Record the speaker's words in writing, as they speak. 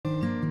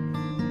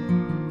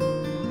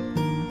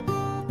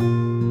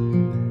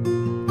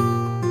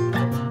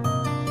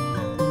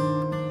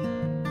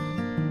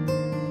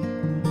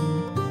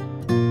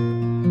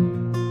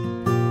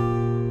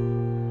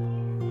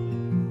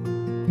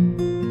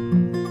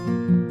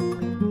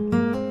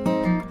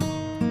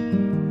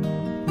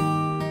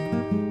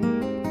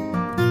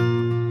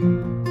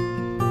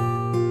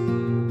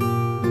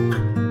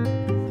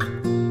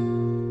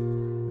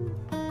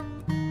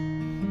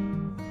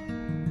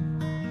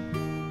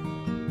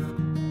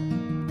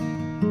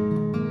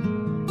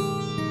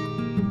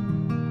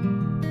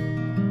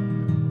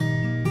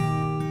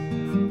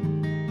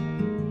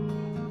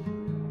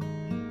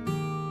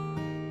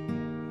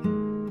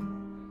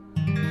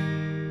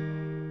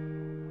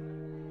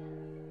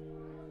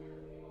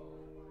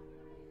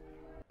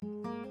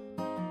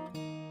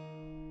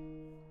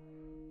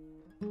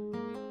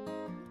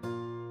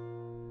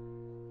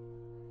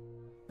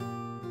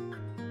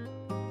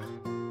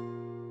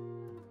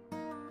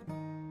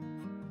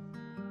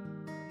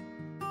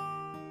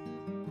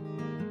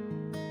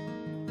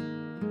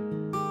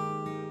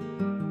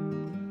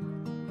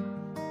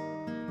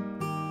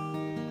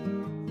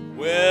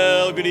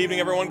Well, good evening,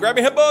 everyone. Grab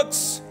your hymn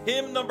books.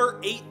 Hymn number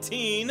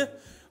 18.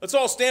 Let's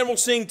all stand. We'll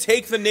sing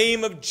Take the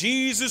Name of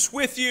Jesus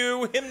with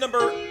You. Hymn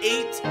number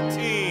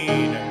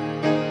 18.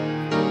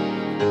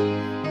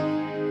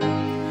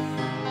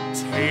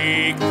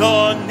 Take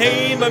the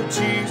name of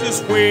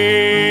Jesus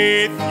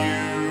with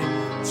you,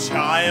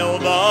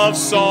 child of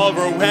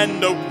sorrow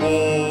and of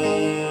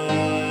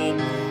woe.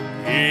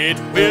 It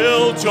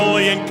will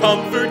joy and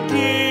comfort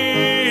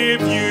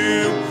give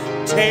you.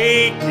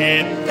 Take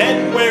it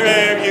then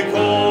wherever you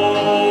go.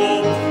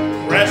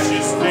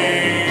 Precious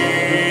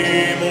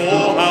name,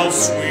 oh how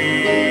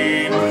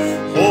sweet,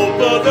 hope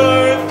of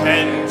earth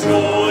and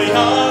joy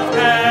of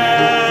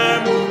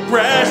heaven.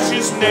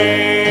 Precious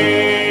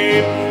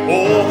name,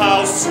 oh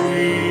how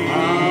sweet,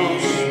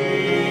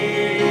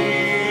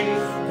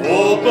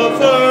 hope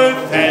of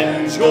earth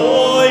and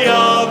joy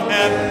of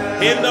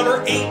heaven. Hymn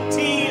number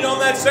 18 on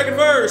that second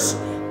verse.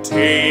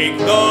 Take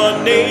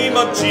the name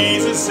of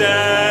Jesus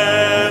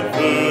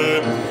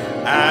ever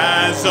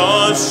as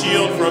a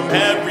shield from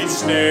every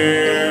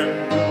snare.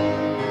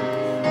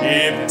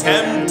 If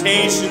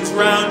temptations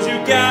round you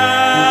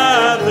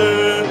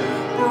gather,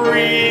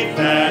 breathe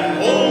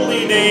that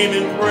holy name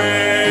in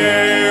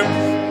prayer.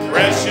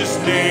 Precious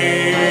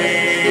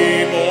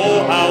name,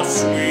 oh how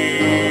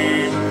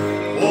sweet,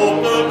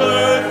 hope of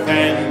earth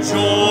and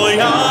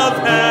joy of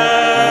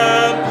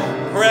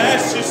heaven.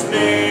 Precious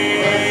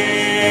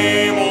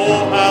name,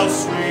 oh how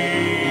sweet,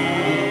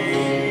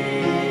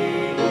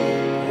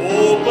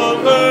 hope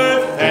of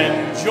earth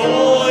and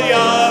joy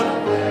of,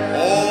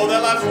 oh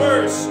that last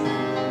verse.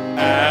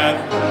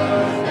 At the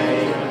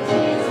name of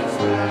Jesus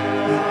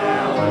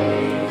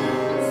bowing,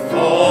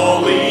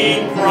 falling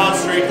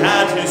prostrate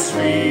at his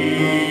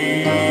feet,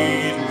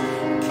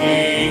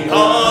 King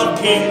of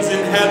kings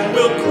in heaven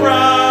will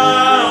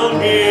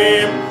crown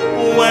him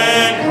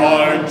when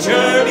our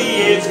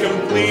journey is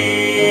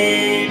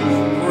complete.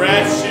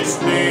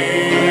 Precious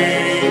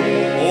name,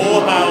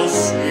 oh how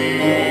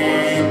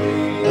sweet,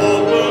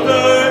 hope of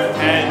earth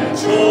and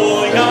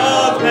joy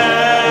of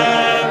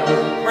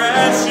heaven.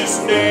 Precious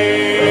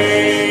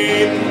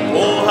name,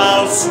 oh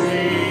how sweet,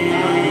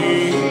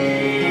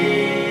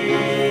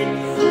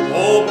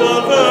 hope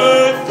of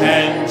earth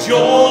and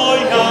joy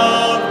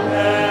of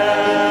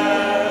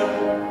heaven.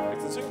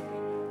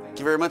 Thank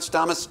you very much,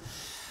 Thomas.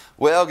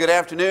 Well, good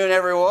afternoon,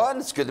 everyone.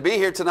 It's good to be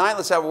here tonight.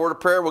 Let's have a word of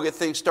prayer. We'll get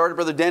things started.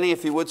 Brother Denny,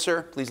 if you would,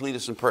 sir, please lead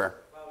us in prayer.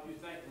 Father, we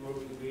thank you, Lord,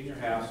 we can be in your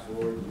house,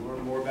 Lord, and learn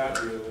more about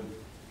you. And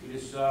we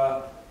just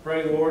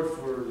pray, Lord,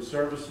 for the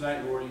service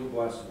tonight, Lord, you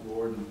bless it,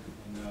 Lord, and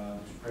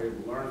just pray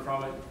we'll learn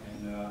from it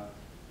and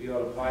be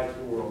able to apply it to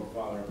the world,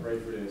 Father. I pray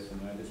for this,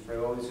 and I just pray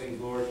all these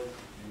things, Lord,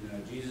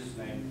 in Jesus'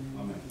 name,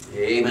 amen.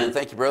 Amen.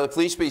 Thank you, brother.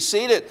 Please be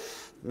seated.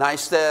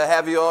 Nice to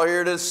have you all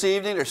here this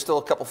evening. There's still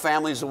a couple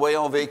families away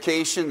on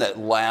vacation, that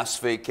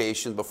last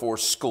vacation before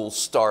school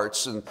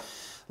starts, and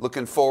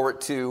looking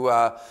forward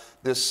to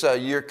this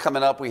year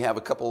coming up. We have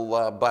a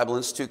couple Bible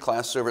Institute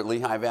classes over at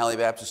Lehigh Valley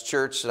Baptist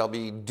Church that I'll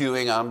be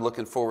doing. I'm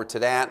looking forward to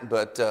that,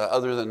 but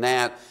other than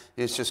that,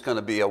 it's just going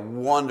to be a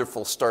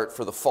wonderful start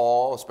for the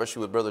fall, especially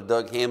with Brother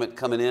Doug Hammett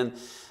coming in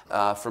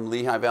from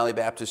Lehigh Valley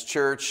Baptist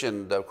Church,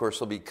 and of course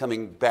he'll be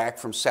coming back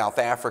from South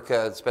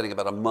Africa, spending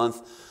about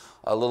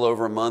a little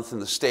over a month in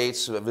the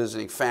States,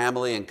 visiting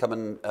family, and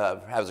coming,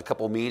 has a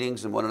couple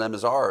meetings, and one of them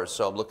is ours.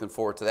 So I'm looking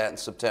forward to that in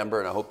September,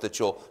 and I hope that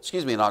you'll,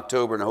 in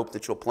October, and I hope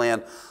that you'll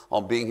plan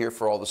on being here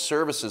for all the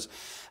services.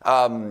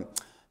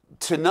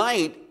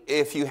 Tonight,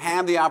 if you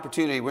have the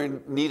opportunity, we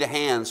need a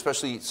hand,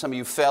 especially some of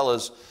you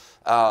fellas.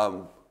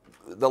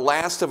 The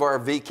last of our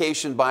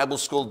vacation Bible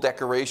school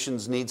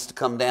decorations needs to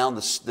come down.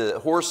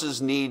 The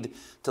horses need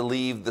to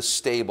leave the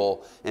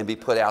stable and be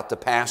put out to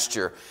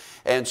pasture.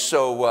 And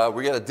so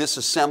we're going to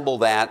disassemble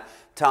that.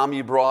 Tom,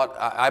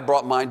 I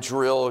brought my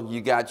drill. You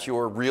got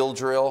your real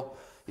drill.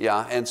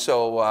 Yeah, and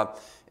so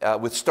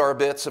with star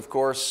bits, of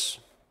course.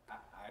 I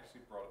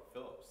actually brought a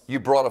Phillips. You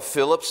brought a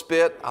Phillips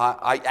bit?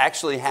 I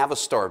actually have a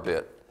star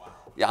bit. Wow.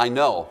 Yeah, I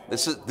know.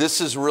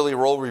 This is really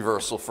role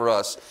reversal for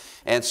us.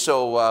 And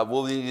so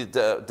we'll need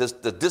to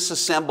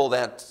disassemble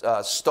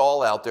that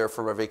stall out there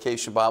for our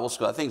vacation Bible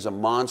school. I think it's a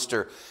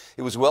monster.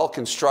 It was well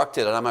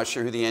constructed, and I'm not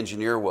sure who the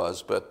engineer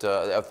was, but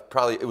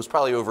it was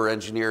probably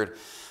over-engineered.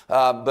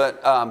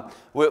 But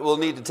we'll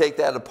need to take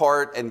that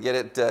apart and get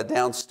it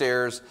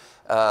downstairs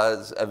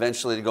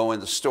eventually to go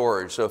into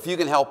storage. So if you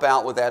can help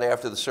out with that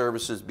after the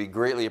services, it'd be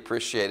greatly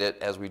appreciated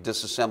as we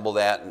disassemble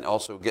that, and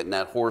also getting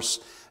that horse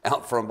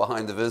out from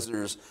behind the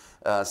visitors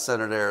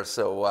center there.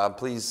 So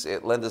please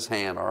lend us a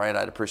hand, all right?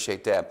 I'd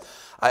appreciate that.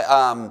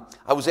 I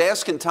was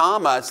asking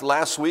Tom,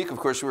 last week, of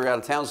course, we were out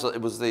of town, so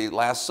it was the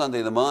last Sunday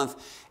of the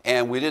month,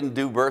 and we didn't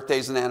do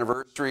birthdays and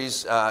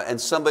anniversaries, and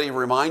somebody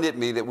reminded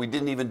me that we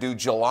didn't even do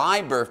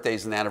July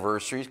birthdays and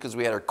anniversaries because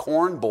we had our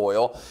corn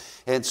boil,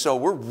 and so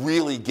we're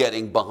really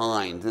getting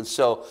behind. And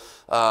so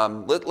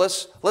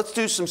let's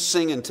do some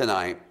singing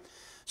tonight.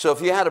 So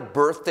if you had a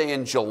birthday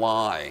in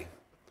July,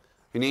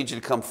 we need you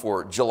to come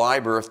forward.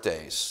 July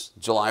birthdays.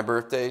 July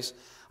birthdays.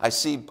 I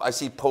see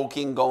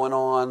poking going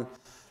on.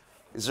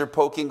 Is there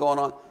poking going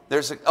on?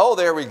 Oh,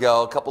 there we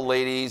go. A couple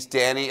ladies.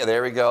 Danny,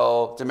 there we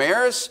go.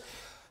 Damaris,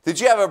 did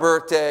you have a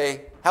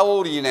birthday? How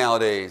old are you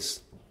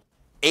nowadays?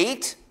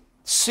 8?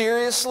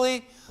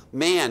 Seriously?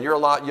 Man, you're a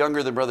lot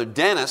younger than Brother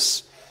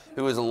Dennis,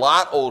 who is a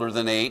lot older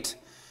than 8.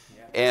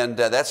 And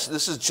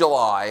this is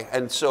July.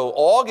 And so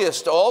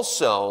August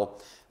also,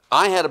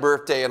 I had a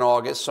birthday in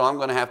August, so I'm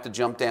going to have to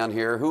jump down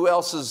here. Who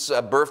else's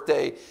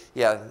birthday?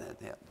 Yeah,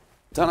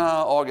 Donna,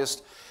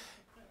 August.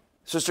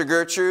 Sister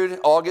Gertrude,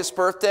 August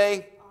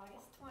birthday?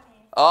 August 20th.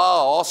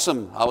 Oh,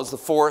 awesome. I was the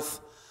 4th.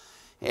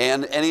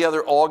 And any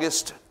other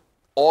August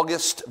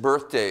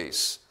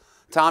birthdays?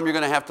 Tom, you're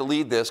going to have to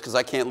lead this because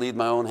I can't lead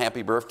my own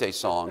happy birthday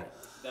song.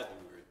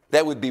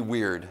 That would be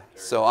weird.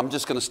 So I'm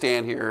just going to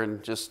stand here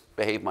and just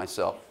behave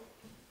myself.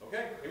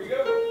 Okay, here we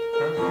go.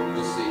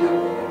 Let's see how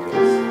it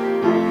goes.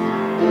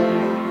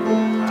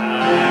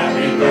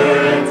 Happy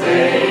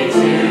birthday to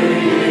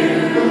you.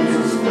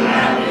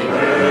 Happy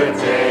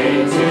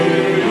birthday to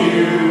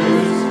you.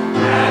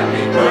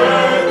 Happy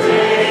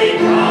birthday,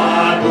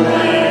 God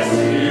bless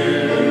you.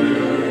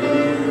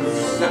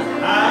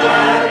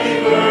 Happy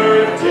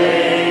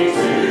birthday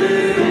to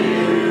you.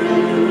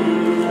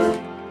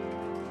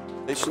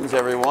 Congratulations,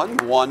 everyone.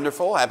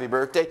 Wonderful. Happy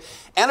birthday.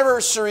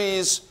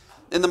 Anniversaries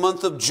in the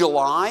month of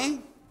July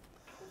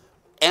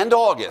and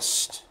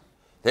August.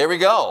 There we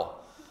go.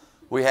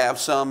 We have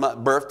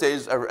some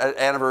birthdays,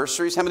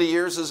 anniversaries. How many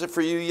years is it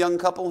for you, young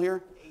couple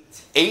here?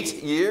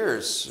 8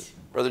 years.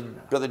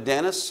 Brother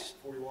Dennis?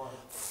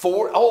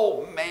 41.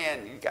 Oh,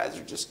 man, you guys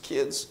are just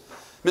kids.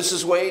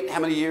 Mrs. Waite,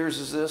 how many years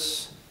is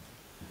this?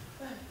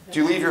 Did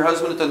you leave your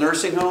husband at the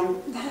nursing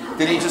home?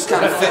 Did he just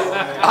kind of fit?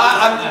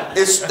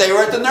 They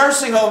were at the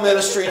nursing home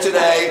ministry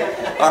today.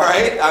 All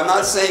right? I'm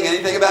not saying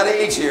anything about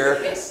age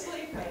here.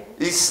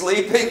 He's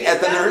sleeping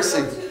at the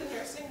nursing.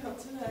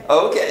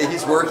 Okay,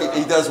 he's working.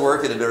 He does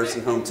work at a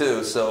nursing home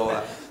too.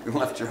 So you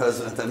left your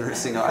husband at the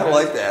nursing home. I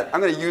like that. I'm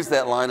going to use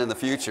that line in the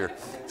future.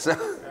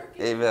 So,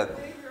 amen.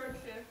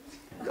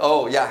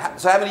 Oh yeah.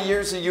 So how many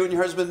years have you and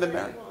your husband been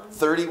married?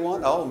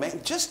 31. Oh man,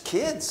 just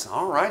kids.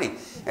 All righty.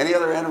 Any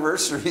other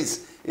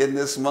anniversaries in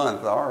this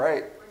month? All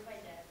right. Where's my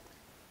dad?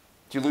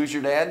 Did you lose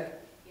your dad?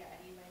 Yeah,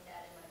 I need my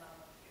dad and my mom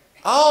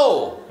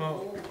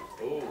up here.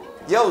 Oh.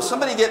 Yo,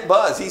 somebody get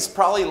Buzz. He's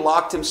probably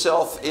locked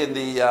himself in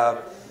the.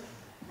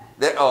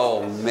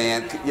 Oh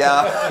man,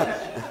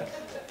 yeah.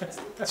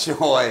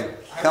 Joy,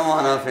 come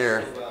on up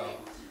here.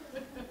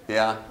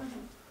 Yeah,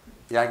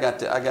 I got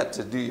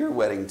to do your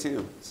wedding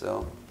too.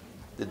 So,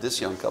 did this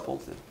young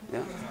couple?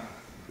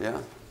 Yeah.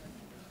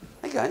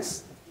 Hey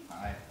guys.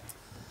 Hi.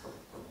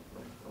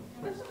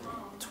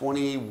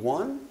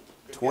 21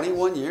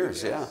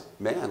 years. Yeah,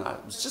 man.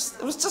 It was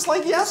just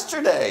like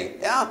yesterday.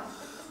 Yeah.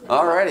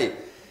 All righty.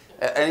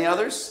 Any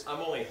others? I'm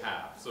only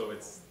half, so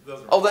it's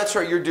doesn't. Oh, that's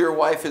right. Your dear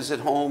wife is at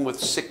home with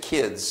sick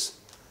kids.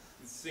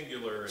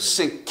 Singular.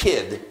 Sick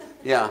kid.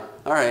 Yeah.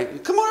 All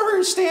right. Come on over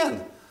and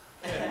stand.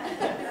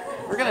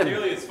 We're gonna.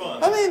 Really, it's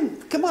fun. I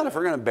mean, come on. If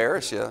we're gonna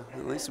embarrass you,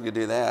 at least we could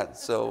do that.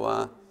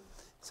 So,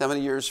 how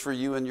many years for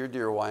you and your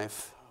dear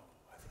wife?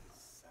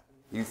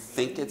 You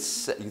think it's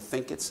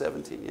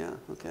 17? Yeah.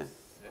 Okay.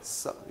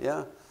 So,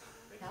 yeah.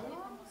 How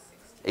long?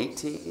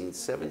 18,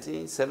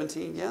 17?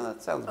 Yeah,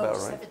 that sounds about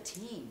right.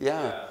 17.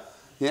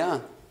 Yeah.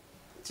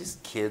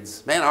 Just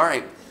kids. Man, all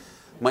right.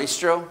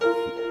 Maestro,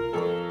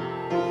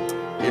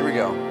 here we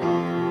go.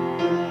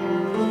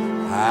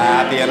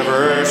 Happy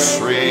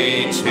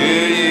anniversary to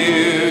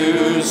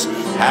yous.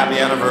 Happy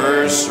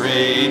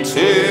anniversary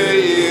to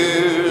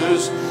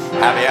yous.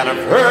 Happy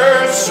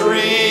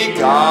anniversary,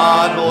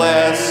 God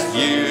bless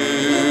yous.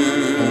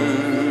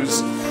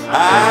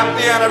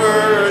 Happy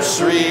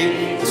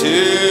anniversary to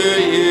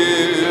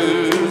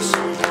yous.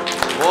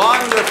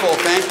 Wonderful.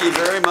 Thank you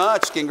very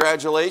much.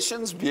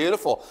 Congratulations.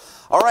 Beautiful.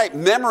 All right,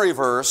 memory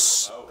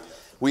verse.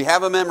 We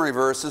have a memory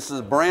verse. This is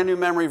a brand new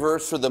memory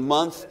verse for the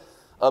month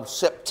of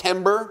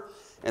September.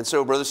 And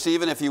so, Brother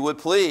Stephen, if you would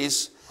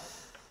please.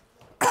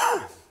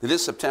 It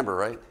is September,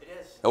 right? It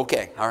is.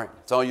 Okay, all right.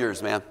 It's all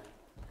yours, man.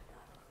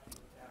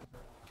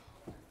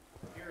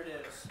 Here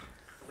it is.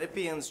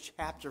 Philippians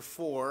chapter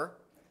 4,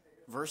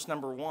 verse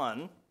number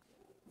 1.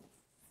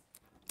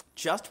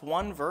 Just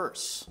one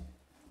verse.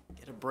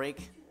 Get a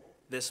break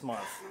this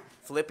month.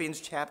 Philippians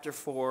chapter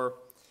 4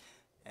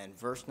 and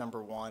verse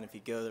number 1. If you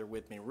go there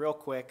with me real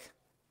quick.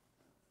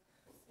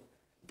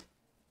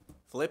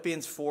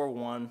 Philippians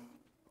 4:1.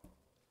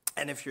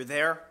 And if you're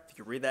there, if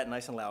you read that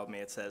nice and loud with me,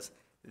 it says,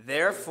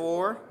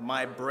 "Therefore,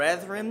 my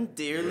brethren,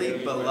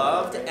 dearly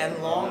beloved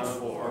and longed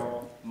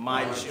for,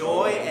 my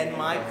joy and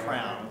my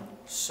crown,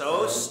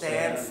 so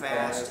stand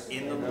fast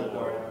in the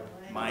Lord,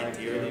 my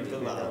dearly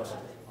beloved."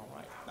 All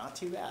right, not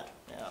too bad.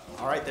 Yeah.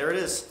 All right, there it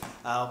is.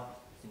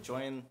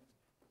 Enjoying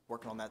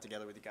working on that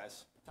together with you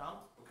guys. Tom?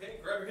 Okay,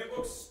 grab your hymn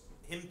books.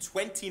 Hymn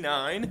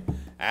 29,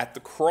 At the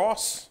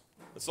Cross.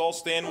 Let's all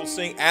stand, we'll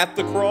sing At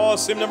the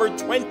Cross, hymn number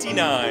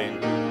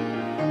 29.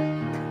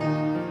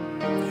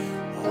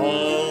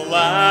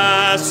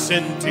 Alas,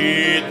 and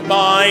did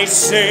my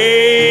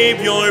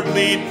Savior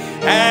bleed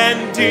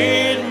and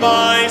did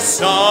my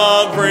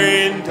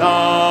sovereign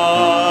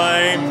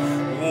die?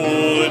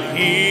 Would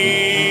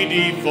he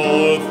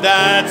devote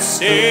that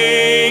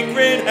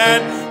sacred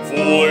hand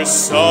for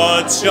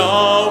such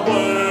a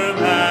worm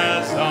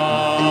as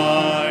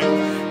I?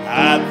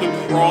 At the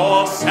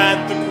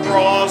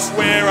cross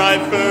where I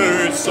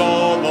first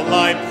saw the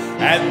light,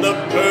 and the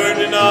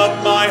burden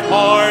of my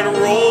heart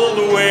rolled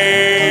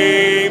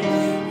away.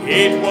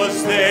 It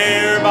was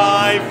there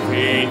by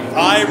faith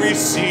I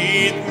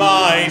received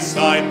my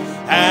sight,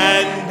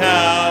 and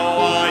now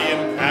I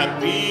am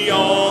happy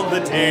all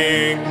the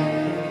day.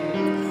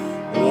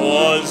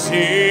 Was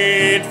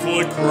it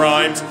for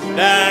crimes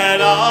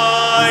that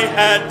I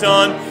had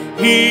done?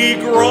 He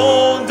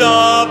groaned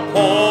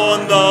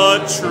upon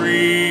the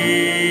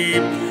tree.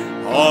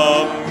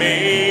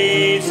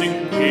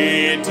 Amazing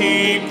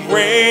pity,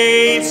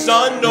 grace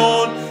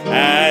unknown,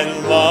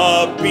 and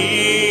love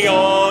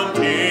beyond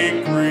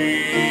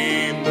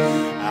degree.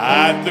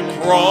 At the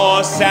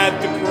cross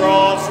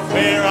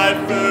where I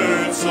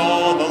first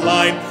saw the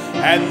light,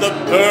 and the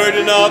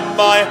burden of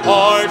my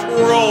heart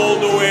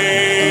rolled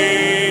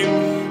away.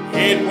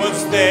 It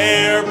was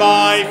there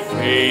by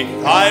faith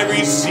I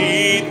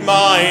received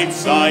my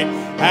sight,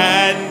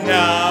 and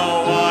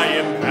now I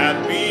am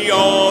happy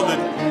all the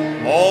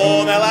day.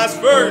 Oh, that last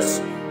verse.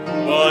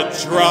 But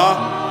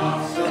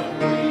drops of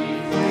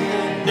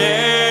grief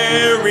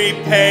ne'er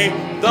repay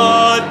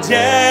the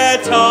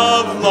debt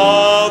of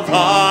love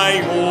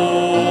I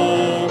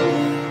owe.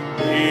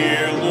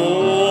 Dear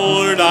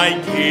Lord, I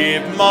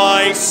give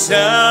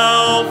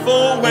myself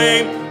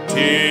away.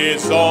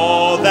 'Tis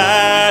all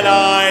that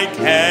I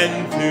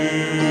can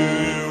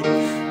do.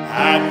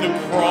 At the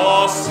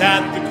cross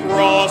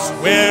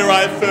where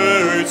I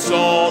first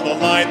saw the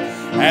light,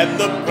 and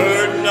the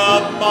burden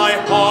of my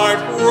heart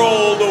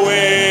rolled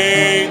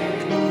away.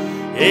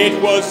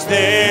 It was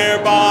there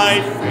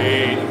by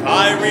faith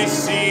I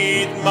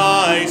received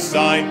my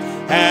sight,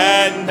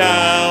 and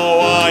now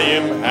I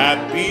am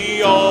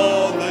happy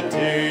all the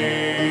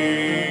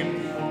day.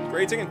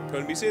 Great singing. Go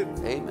and be seated.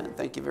 Amen.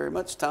 Thank you very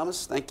much,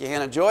 Thomas. Thank you,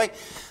 Hannah Joy.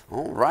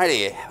 All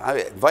righty. I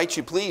invite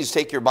you, please,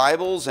 take your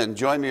Bibles and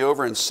join me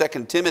over in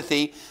 2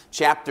 Timothy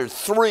chapter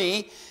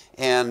 3.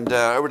 And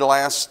over the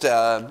last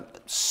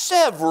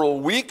several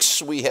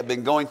weeks, we have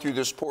been going through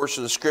this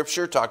portion of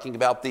Scripture, talking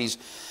about these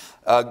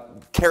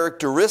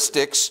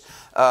characteristics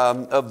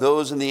of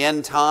those in the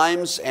end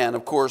times, and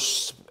of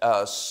course,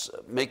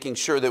 making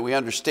sure that we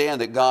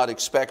understand that God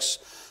expects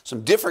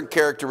some different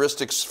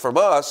characteristics from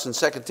us in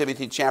 2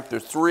 Timothy chapter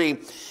 3.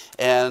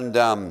 And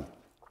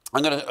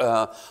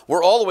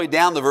we're all the way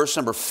down to verse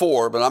number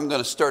 4, but I'm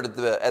going to start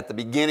at the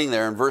beginning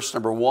there in verse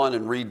number 1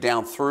 and read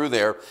down through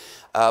there.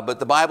 But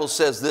the Bible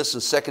says this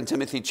in 2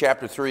 Timothy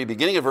chapter 3,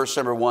 beginning of verse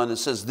number 1, it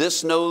says,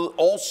 "This know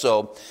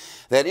also,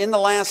 that in the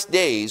last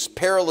days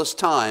perilous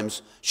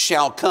times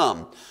shall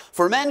come.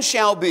 For men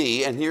shall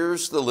be," and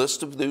here's the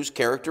list of those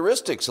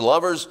characteristics,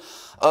 "lovers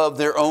of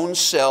their own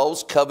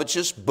selves,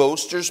 covetous,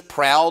 boasters,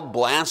 proud,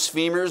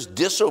 blasphemers,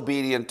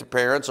 disobedient to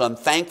parents,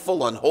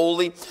 unthankful,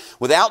 unholy,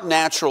 without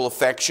natural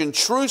affection,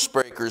 truce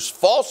breakers,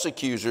 false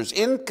accusers,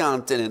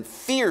 incontinent,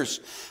 fierce,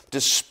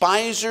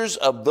 despisers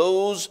of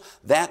those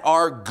that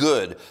are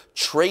good,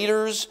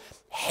 traitors,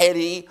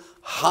 heady,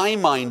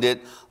 high-minded,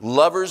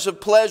 lovers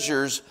of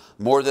pleasures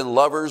more than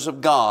lovers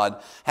of God,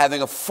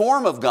 having a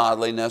form of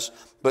godliness,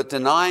 but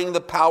denying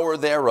the power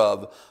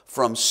thereof.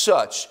 From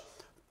such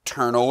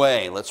turn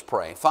away." Let's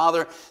pray.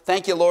 Father,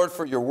 thank you, Lord,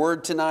 for your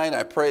word tonight.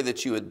 I pray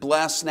that you would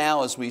bless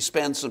now as we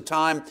spend some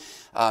time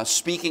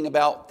speaking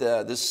about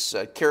this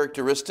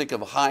characteristic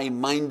of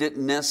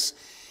high-mindedness.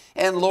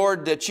 And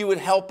Lord, that you would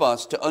help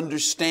us to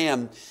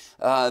understand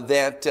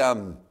that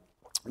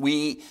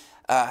we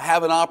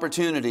have an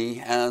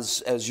opportunity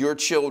as your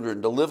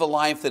children to live a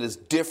life that is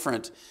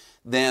different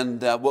than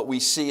what we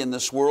see in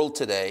this world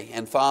today.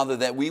 And Father,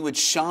 that we would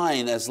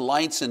shine as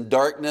lights in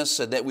darkness,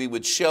 and that we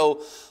would show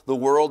the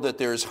world that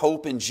there is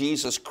hope in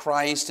Jesus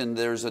Christ, and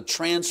there's a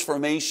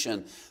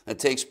transformation that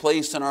takes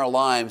place in our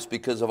lives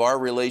because of our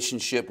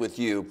relationship with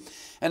you.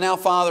 And now,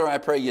 Father, I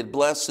pray you'd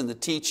bless in the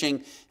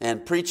teaching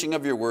and preaching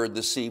of your word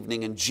this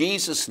evening. In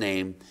Jesus'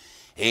 name,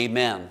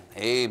 amen.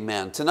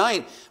 Amen.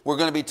 Tonight, we're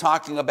going to be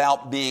talking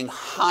about being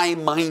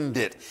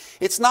high-minded.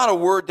 It's not a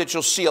word that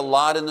you'll see a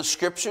lot in the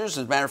Scriptures.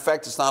 As a matter of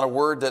fact, it's not a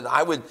word that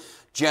I would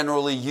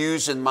generally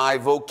use in my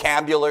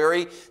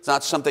vocabulary. It's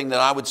not something that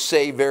I would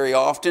say very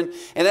often.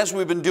 And as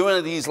we've been doing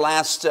it these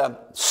last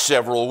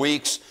several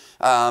weeks,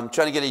 trying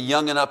to get a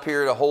young'un up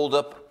here to hold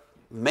up.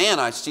 Man,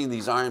 I've seen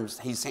these arms,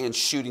 his hands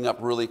shooting up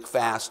really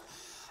fast.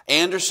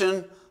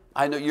 Anderson,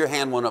 I know your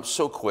hand went up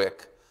so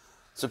quick.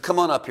 So come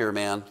on up here,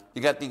 man.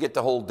 You get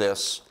to hold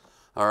this,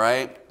 all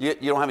right? You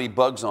don't have any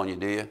bugs on you,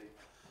 do you?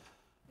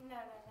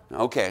 No.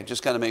 Okay,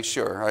 just got to make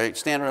sure, all right?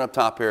 Stand right up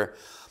top here.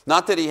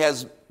 Not that he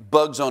has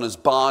bugs on his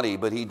body,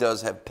 but he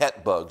does have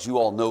pet bugs. You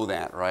all know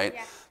that, right?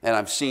 Yeah. And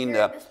I've seen...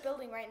 They're in this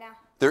building right now.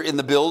 They're in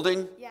the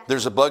building? Yeah.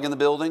 There's a bug in the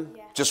building?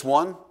 Yeah. Just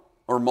one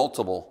or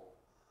multiple?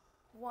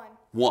 One.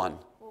 One.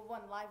 Well,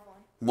 one live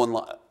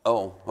one.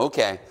 Oh,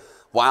 okay.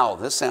 Wow,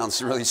 this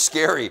sounds really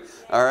scary.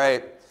 All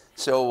right.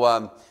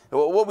 So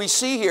what we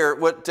see here,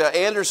 what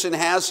Anderson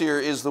has here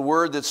is the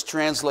word that's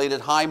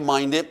translated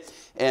high-minded.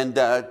 And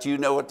do you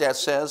know what that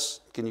says?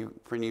 Can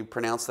you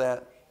pronounce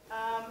that?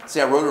 See,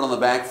 I wrote it on the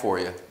back for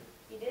you.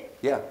 You did?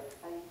 Yeah.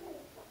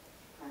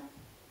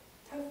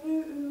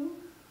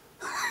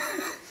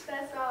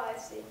 That's all I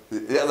see.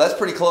 Yeah, that's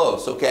pretty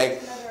close. Okay.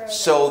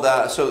 So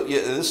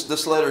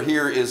this letter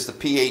here is the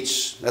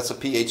PH. That's a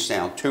PH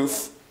sound.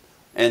 Toof.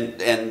 And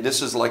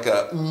this is like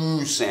a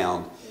oo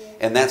sound.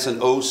 And that's an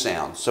O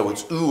sound. So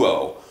it's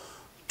uo.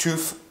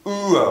 Toof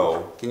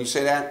uo. Can you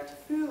say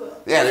that? Uo.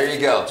 Yeah, there you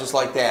go. Just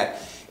like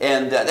that.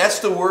 And that's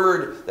the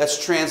word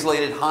that's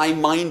translated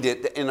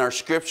high-minded in our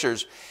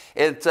scriptures.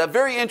 It's a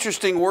very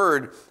interesting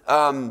word.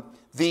 The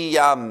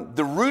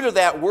root of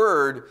that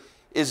word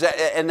is,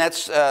 and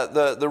that's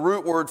the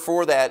root word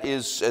for that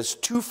is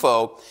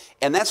tufo,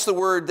 and that's the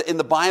word in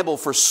the Bible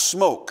for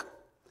smoke.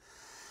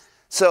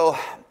 So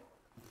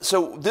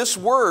this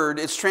word,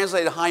 it's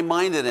translated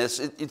high-mindedness.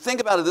 You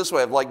think about it this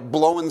way, of like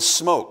blowing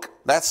smoke.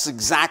 That's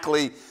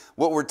exactly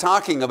what we're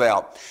talking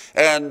about.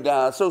 And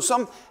so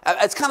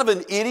it's kind of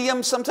an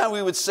idiom. Sometimes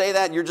we would say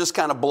that you're just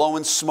kind of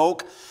blowing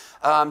smoke.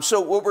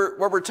 So what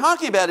we're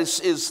talking about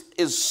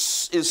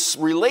is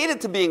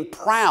related to being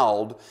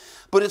proud,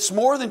 but it's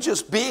more than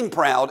just being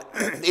proud.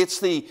 It's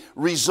the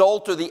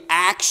result or the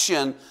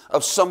action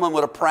of someone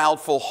with a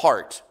proudful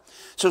heart.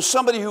 So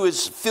somebody who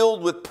is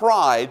filled with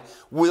pride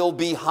will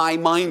be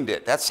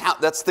high-minded.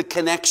 That's the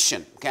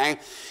connection, okay?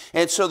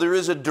 And so there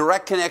is a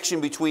direct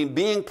connection between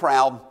being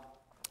proud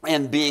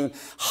and being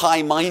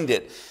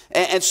high-minded.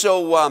 And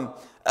so,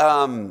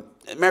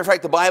 matter of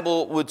fact, the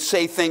Bible would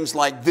say things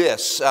like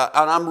this. And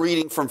I'm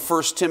reading from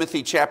 1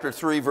 Timothy chapter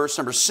 3, verse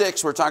number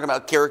 6. We're talking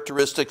about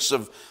characteristics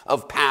of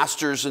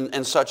pastors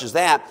and such as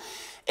that.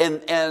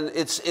 And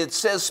it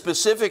says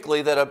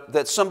specifically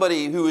that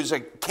somebody who is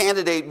a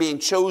candidate being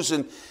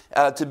chosen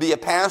to be a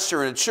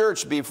pastor in a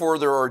church before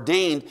they're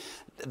ordained,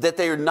 that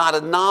they are not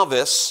a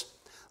novice,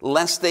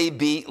 lest they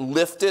be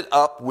lifted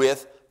up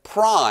with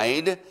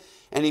pride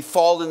and he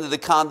fall into the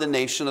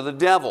condemnation of the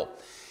devil.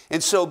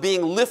 And so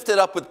being lifted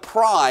up with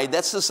pride,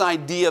 that's this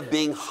idea of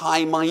being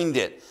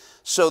high-minded.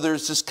 So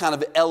there's this kind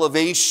of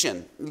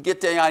elevation. You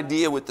get the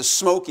idea with the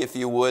smoke, if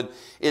you would,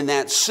 in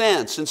that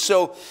sense. And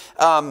so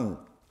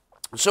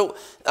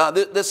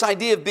this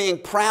idea of being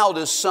proud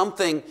is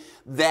something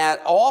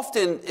that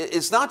often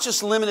is not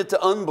just limited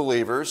to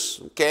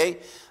unbelievers, okay?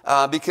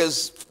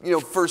 Because,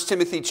 1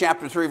 Timothy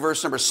chapter 3,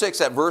 verse number 6,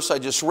 that verse I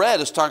just read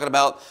is talking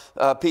about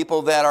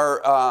people that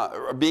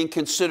are being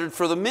considered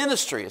for the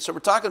ministry. So we're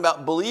talking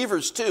about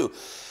believers too.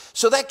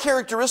 So that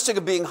characteristic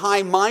of being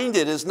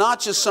high-minded is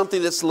not just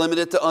something that's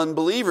limited to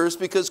unbelievers,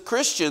 because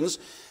Christians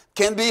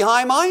can be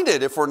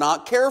high-minded if we're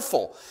not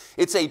careful.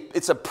 It's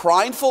a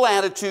prideful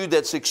attitude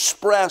that's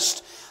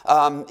expressed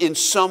in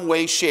some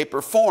way, shape,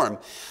 or form.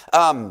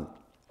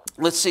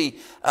 Let's see,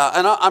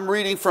 and I'm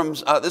reading from,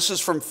 this is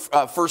from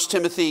 1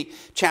 Timothy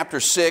chapter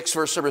 6,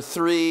 verse number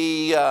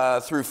 3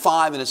 through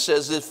 5, and it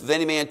says, if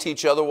any man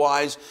teach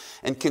otherwise,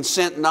 and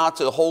consent not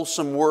to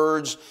wholesome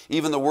words,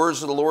 even the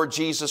words of the Lord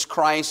Jesus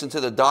Christ, and to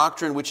the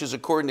doctrine which is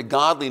according to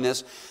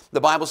godliness, the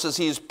Bible says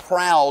he is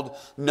proud,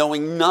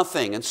 knowing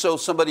nothing. And so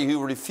somebody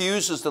who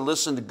refuses to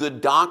listen to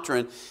good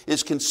doctrine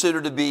is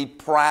considered to be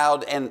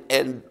proud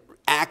and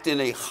act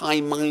in a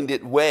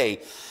high-minded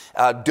way.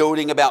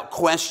 Doting about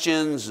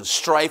questions and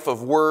strife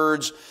of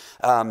words,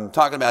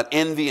 talking about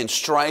envy and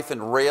strife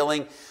and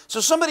railing. So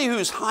somebody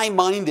who's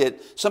high-minded,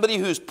 somebody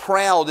who's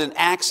proud and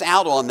acts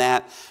out on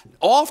that,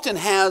 often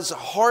has a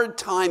hard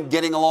time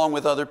getting along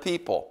with other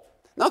people.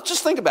 Now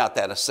just think about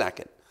that a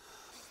second.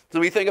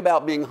 So we think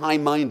about being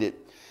high-minded.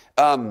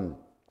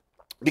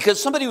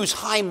 Because somebody who's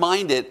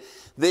high-minded,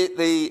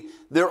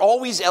 they're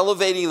always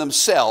elevating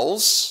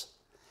themselves,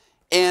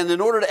 and in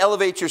order to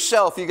elevate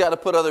yourself, you got to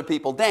put other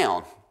people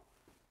down.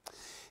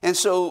 And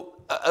so,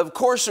 of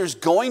course, there's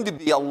going to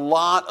be a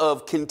lot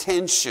of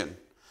contention.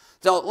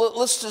 Now,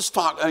 let's just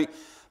talk. I mean,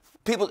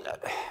 people,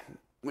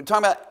 we're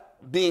talking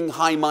about being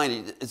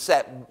high-minded. It's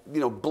that,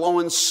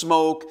 blowing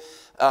smoke.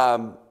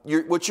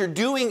 What you're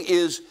doing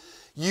is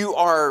you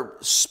are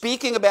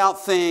speaking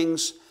about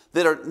things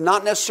that are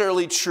not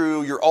necessarily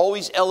true. You're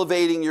always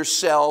elevating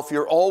yourself.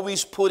 You're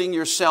always putting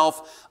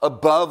yourself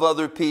above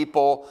other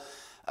people.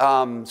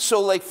 So,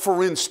 like,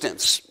 for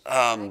instance,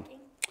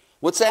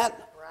 what's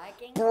that?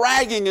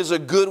 Bragging is a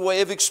good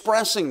way of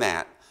expressing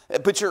that,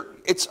 but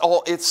it's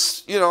all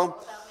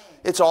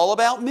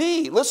about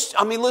me.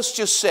 Let's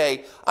just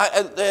say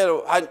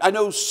I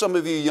know some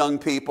of you young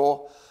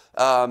people,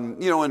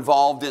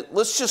 involved in.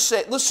 Let's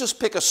just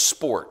pick a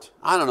sport.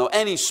 I don't know,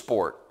 any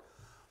sport.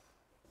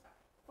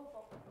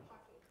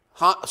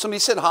 Somebody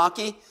said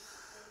hockey.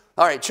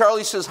 All right,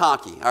 Charlie says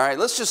hockey. All right,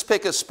 let's just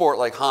pick a sport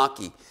like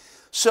hockey.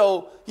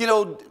 So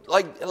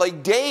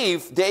like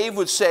Dave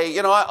would say,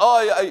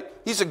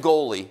 he's a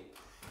goalie.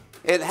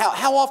 And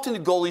how often do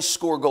goalies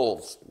score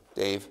goals,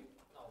 Dave?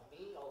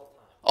 Me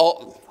all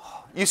the time. Oh,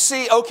 you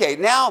see, okay,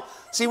 now,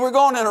 we're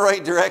going in the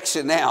right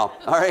direction now,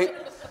 all right?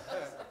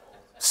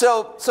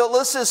 So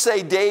let's just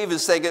say Dave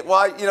is thinking,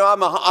 well,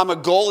 I'm a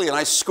goalie and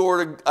I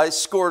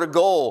scored a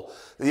goal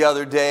the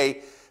other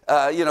day.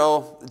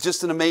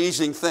 Just an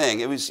amazing thing.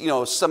 It was,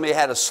 somebody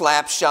had a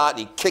slap shot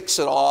and he kicks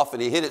it off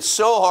and he hit it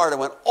so hard it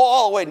went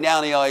all the way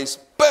down the ice.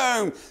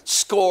 Boom,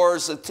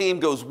 scores. The team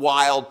goes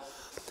wild.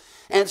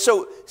 And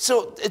so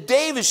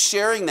Dave is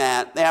sharing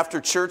that after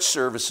church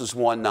services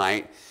one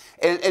night,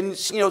 and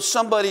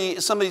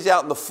somebody's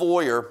out in the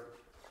foyer,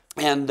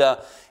 and they're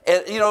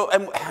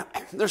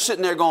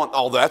sitting there going,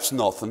 "Oh, that's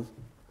nothing.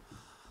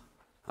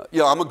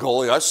 Yeah, I'm a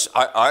goalie.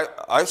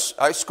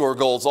 I score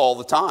goals all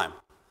the time."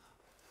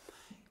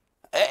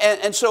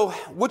 And so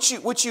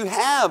what you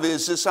have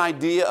is this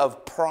idea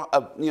of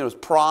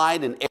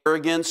pride and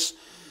arrogance,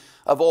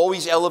 of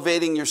always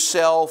elevating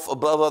yourself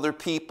above other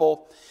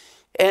people.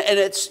 And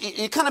it's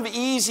kind of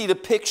easy to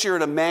picture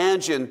and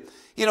imagine,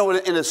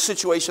 in a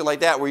situation like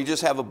that where you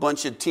just have a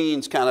bunch of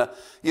teens kind of,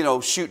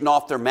 shooting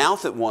off their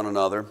mouth at one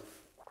another.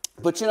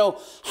 But,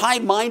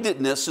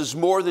 high-mindedness is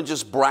more than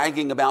just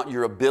bragging about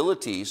your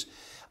abilities.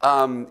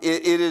 You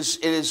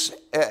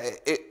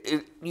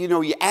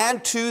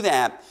add to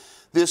that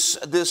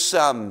this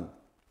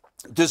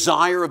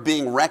desire of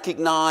being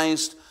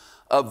recognized,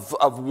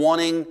 of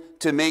wanting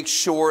to make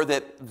sure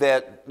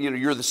that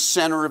you're the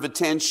center of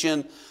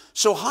attention.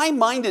 So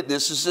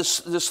high-mindedness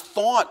is this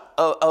thought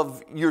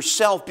of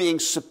yourself being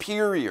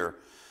superior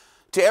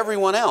to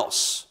everyone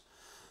else.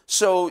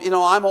 So,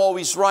 I'm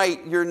always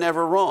right, you're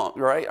never wrong,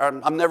 right?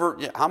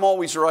 I'm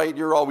always right,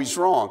 you're always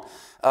wrong.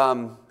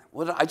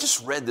 I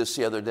just read this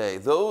the other day.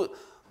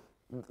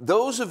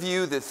 Those of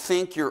you that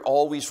think you're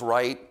always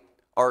right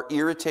are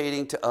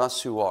irritating to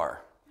us who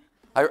are.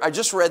 I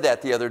just read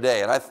that the other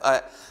day, and I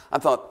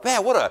thought,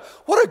 man, what a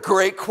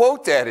great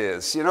quote that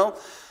is,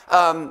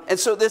 And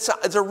so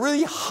it's a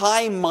really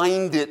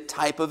high-minded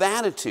type of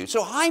attitude.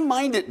 So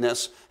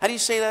high-mindedness, how do you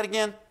say that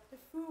again? The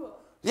fool.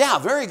 Yeah,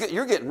 very good.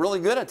 You're getting really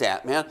good at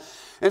that, man.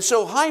 And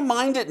so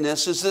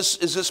high-mindedness is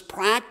this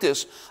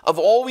practice of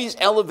always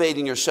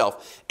elevating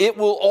yourself. It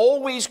will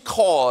always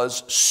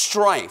cause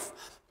strife,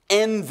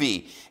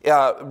 envy.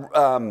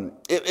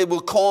 It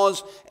will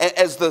cause,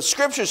 as the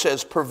scripture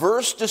says,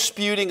 perverse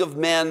disputing of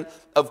men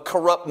of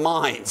corrupt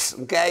minds.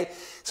 Okay,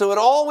 so it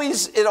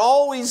always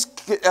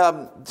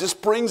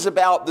just brings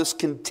about this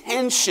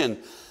contention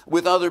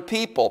with other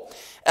people,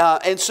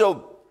 and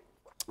so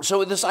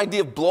this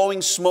idea of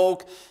blowing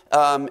smoke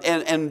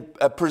and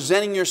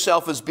presenting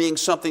yourself as being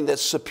something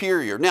that's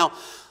superior. Now,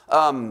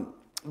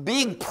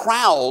 being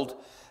proud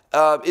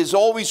is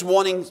always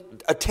wanting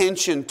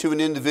attention to an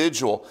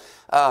individual.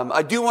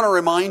 I do want to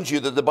remind you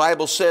that the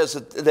Bible says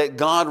that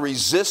God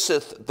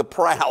resisteth the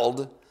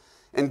proud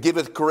and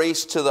giveth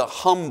grace to the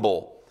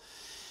humble.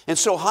 And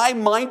so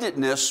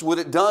high-mindedness, what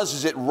it does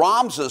is it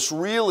robs us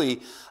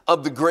really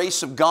of the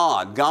grace of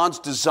God, God's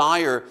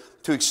desire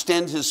to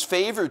extend His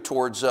favor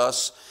towards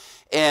us.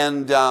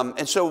 And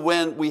so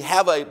when we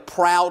have a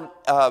proud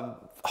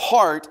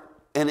heart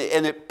and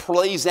it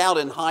plays out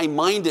in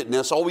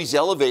high-mindedness, always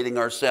elevating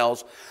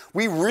ourselves,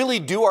 we really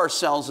do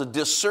ourselves a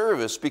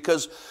disservice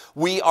because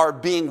we are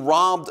being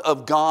robbed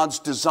of God's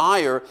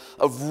desire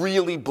of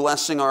really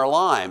blessing our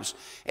lives.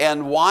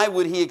 And why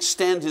would He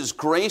extend His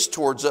grace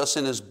towards us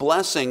and His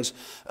blessings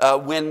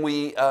when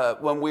we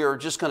are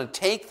just going to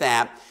take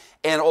that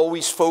and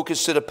always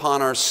focus it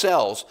upon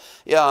ourselves?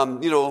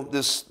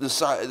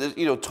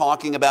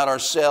 Talking about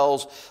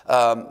ourselves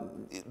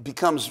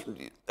becomes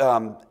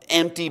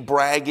empty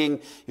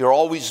bragging. You're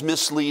always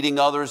misleading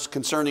others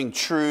concerning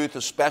truth,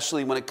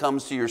 especially when it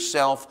comes to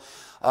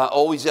yourself.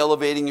 Always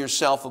elevating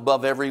yourself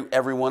above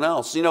everyone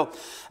else.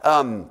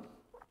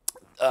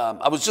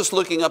 I was just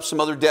looking up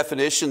some other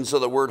definitions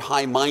of the word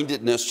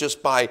high-mindedness just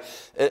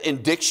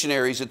in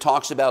dictionaries. It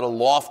talks about a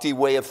lofty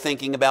way of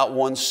thinking about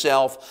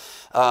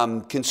oneself,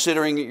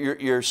 considering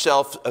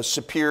yourself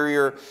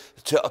superior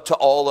to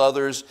all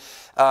others.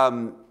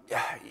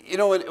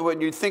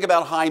 When you think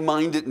about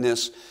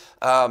high-mindedness,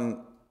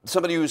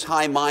 somebody who's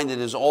high-minded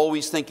is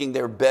always thinking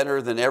they're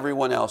better than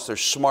everyone else. They're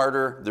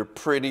smarter, they're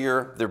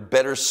prettier, they're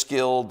better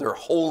skilled, they're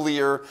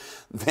holier,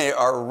 they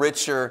are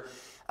richer.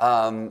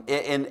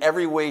 In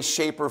every way,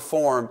 shape, or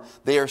form,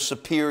 they are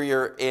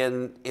superior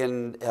in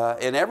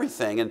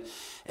everything. And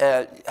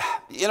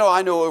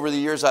I know over the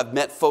years I've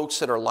met folks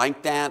that are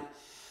like that.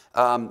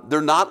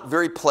 They're not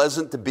very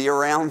pleasant to be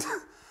around.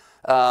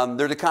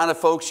 They're the kind of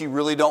folks you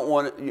really don't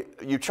want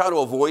you try to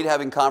avoid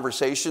having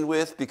conversation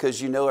with,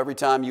 because every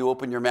time you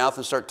open your mouth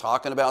and start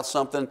talking about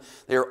something,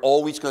 they're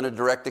always going to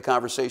direct the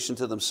conversation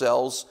to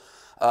themselves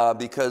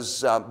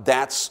because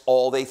that's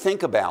all they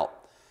think about.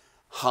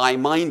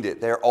 High-minded.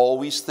 They're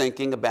always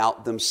thinking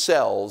about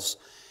themselves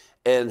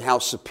and how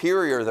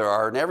superior they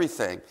are and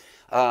everything.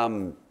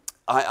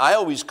 I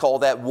always call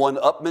that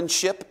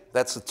one-upmanship.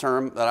 That's a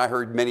term that I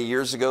heard many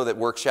years ago that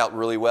works out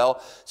really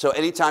well. So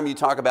anytime you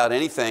talk about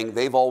anything,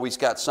 they've always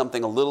got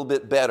something a little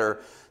bit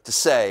better to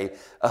say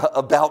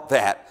about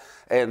that.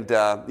 And,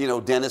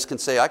 Dennis can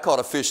say, I caught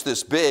a fish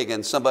this big,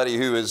 and somebody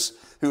who is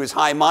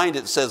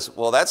high-minded says,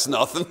 well, that's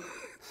nothing.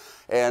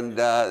 and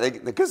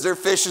because their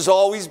fish is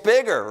always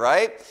bigger,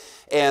 right?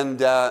 And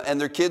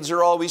their kids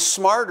are always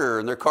smarter,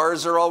 and their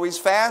cars are always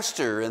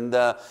faster, and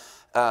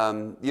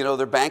you know,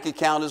 their bank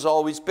account is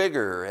always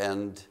bigger,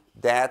 and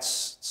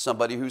that's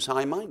somebody who's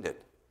high-minded.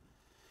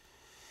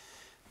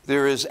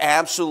 There is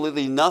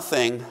absolutely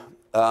nothing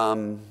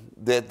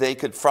that they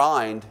could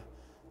find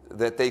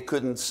that they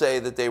couldn't say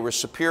that they were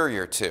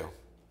superior to.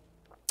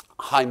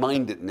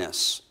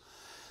 High-mindedness.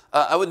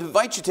 I would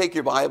invite you to take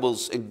your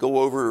Bibles and go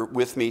over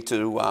with me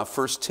to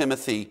 1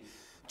 Timothy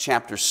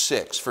chapter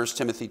 6. 1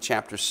 Timothy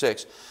chapter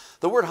 6.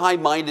 The word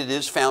high-minded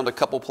is found a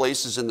couple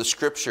places in the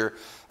Scripture.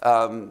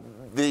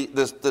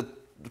 The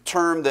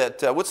term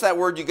that, what's that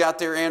word you got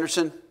there,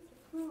 Anderson?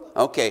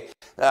 Okay,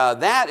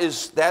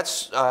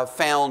 that's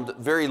found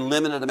very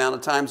limited amount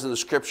of times in the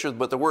Scripture,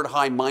 but the word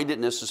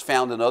high-mindedness is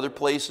found in other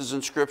places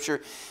in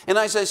Scripture. And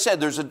as I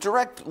said, there's a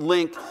direct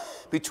link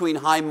between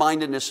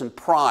high-mindedness and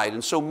pride.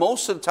 And so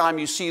most of the time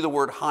you see the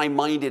word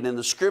high-minded in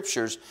the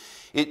Scriptures,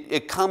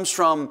 it comes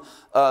from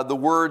the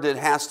word that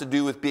has to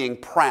do with being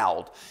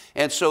proud.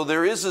 And so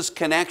there is this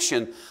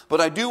connection, but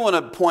I do want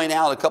to point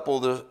out a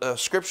couple of the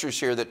Scriptures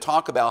here that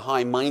talk about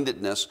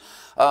high-mindedness.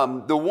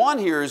 The one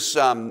here is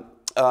 1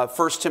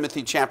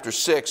 Timothy chapter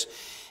 6.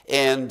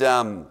 And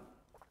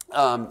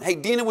hey,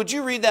 Dina, would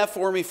you read that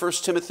for me? 1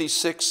 Timothy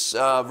 6,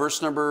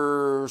 verse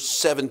number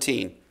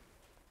 17.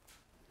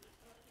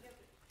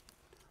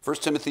 1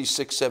 Timothy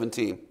 6,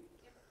 17.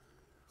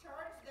 Charge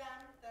them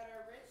that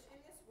are rich in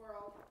this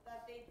world,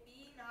 that they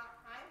be not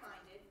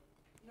high-minded,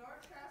 nor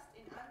trust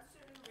in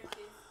uncertain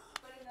riches,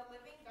 but in the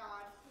living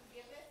God, who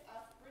giveth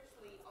us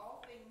richly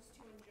all things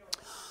to enjoy.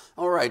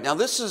 All right, now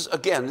this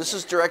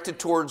is directed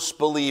towards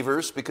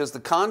believers, because the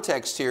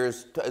context here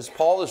is, as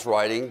Paul is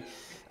writing,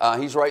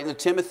 he's writing to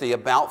Timothy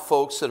about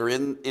folks that are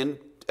in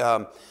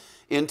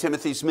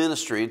Timothy's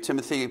ministry. And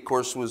Timothy, of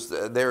course, was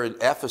there in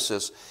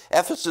Ephesus.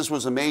 Ephesus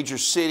was a major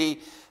city,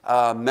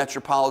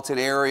 metropolitan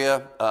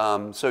area.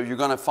 So you're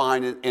going to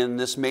find in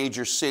this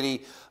major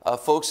city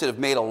folks that have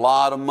made a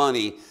lot of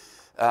money.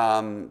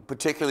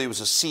 Particularly, it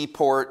was a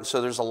seaport,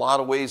 so there's a lot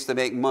of ways to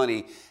make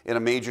money in a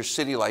major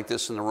city like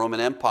this in the Roman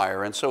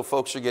Empire. And so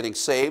folks are getting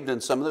saved,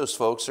 and some of those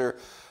folks are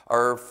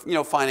you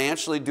know,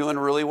 financially doing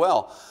really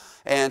well.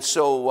 And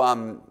so,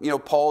 you know,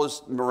 Paul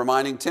is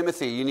reminding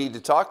Timothy, you need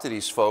to talk to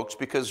these folks,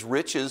 because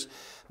riches,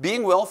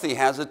 being wealthy,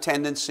 has a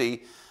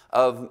tendency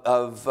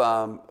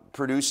of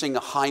producing a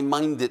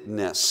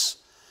high-mindedness.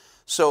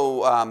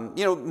 So,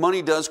 you know,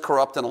 money does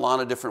corrupt in a lot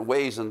of different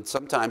ways, and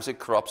sometimes it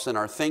corrupts in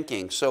our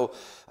thinking. So,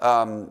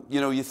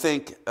 you know, you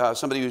think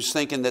somebody who's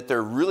thinking that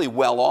they're really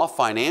well off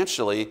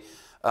financially,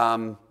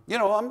 you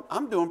know,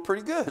 I'm doing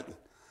pretty good.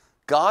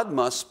 God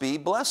must be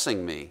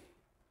blessing me.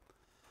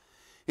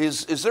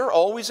 Is there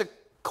always a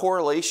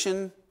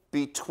correlation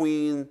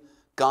between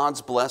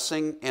God's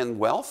blessing and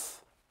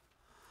wealth?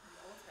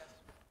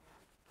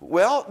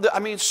 Well, I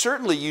mean,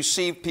 certainly you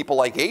see people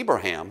like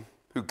Abraham,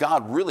 who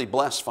God really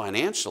blessed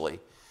financially.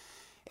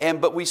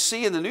 But we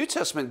see in the New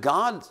Testament,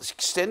 God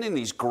extending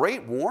these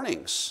great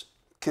warnings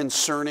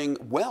concerning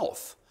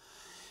wealth.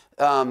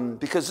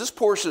 Because this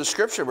portion of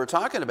Scripture we're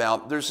talking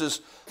about, there's this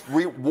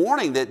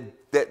warning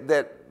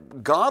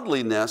that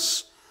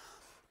godliness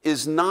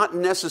is not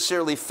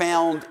necessarily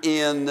found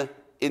in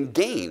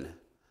gain.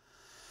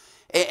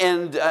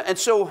 And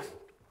so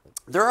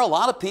there are a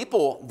lot of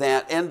people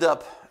that end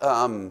up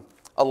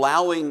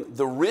allowing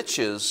the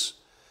riches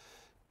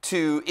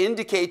to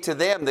indicate to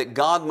them that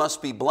God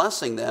must be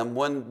blessing them,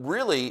 when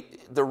really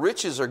the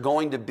riches are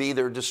going to be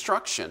their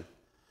destruction.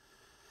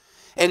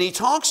 And he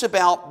talks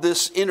about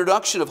this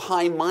introduction of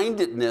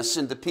high-mindedness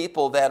into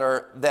people that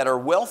are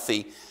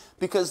wealthy,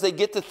 because they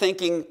get to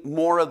thinking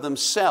more of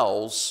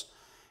themselves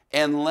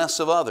and less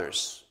of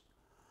others.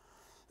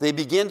 They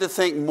begin to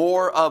think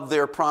more of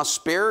their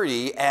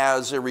prosperity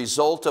as a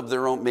result of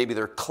their own, maybe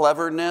their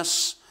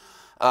cleverness,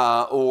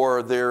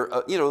 or their,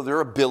 you know, their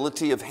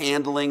ability of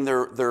handling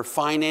their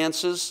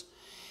finances,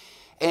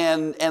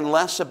 and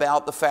less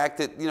about the fact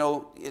that, you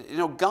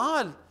know,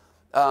 God,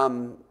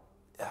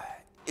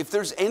 if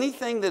there's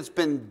anything that's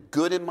been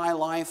good in my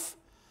life,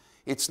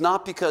 it's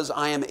not because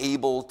I am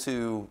able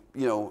to,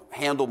 you know,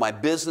 handle my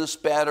business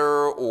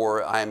better,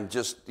 or I'm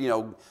just, you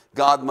know,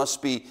 God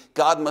must be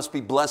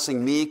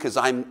blessing me because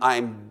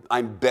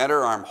I'm better,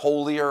 or I'm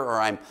holier, or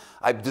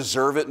I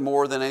deserve it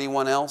more than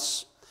anyone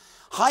else.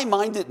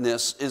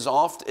 High-mindedness is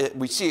often,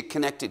 we see it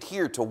connected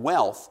here to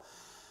wealth,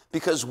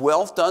 because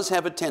wealth does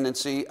have a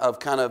tendency of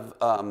kind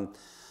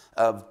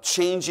of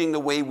changing the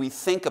way we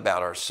think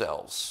about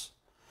ourselves.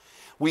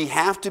 We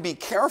have to be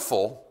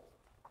careful,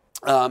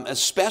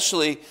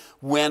 especially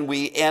when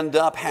we end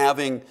up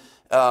having,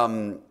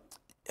 and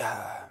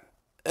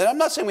I'm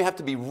not saying we have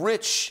to be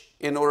rich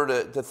in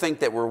order to think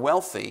that we're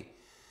wealthy.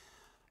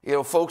 You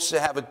know, folks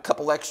that have a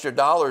couple extra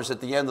dollars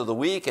at the end of the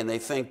week, and they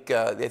think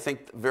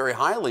very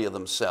highly of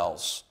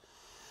themselves.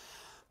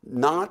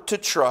 Not to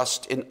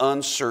trust in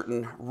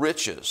uncertain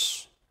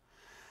riches.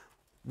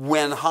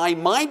 When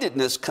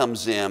high-mindedness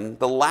comes in,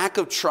 the lack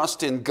of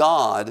trust in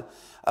God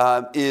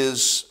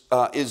is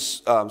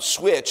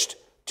switched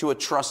to a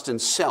trust in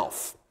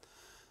self.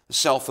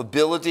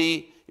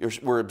 Self-ability,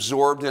 we're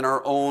absorbed in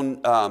our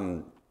own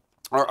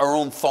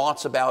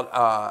thoughts about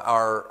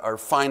our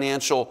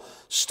financial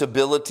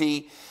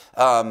stability.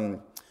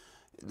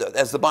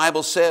 As the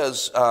Bible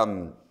says,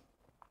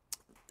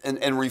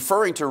 and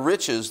referring to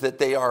riches, that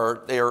they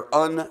are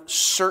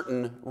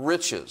uncertain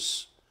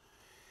riches.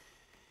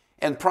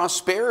 And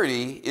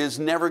prosperity is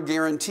never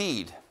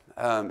guaranteed.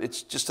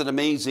 It's just an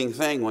amazing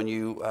thing when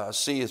you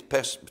see,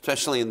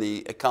 especially in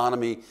the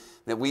economy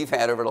that we've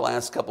had over the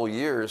last couple of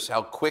years,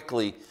 how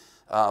quickly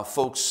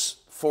folks'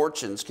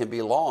 fortunes can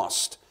be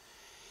lost.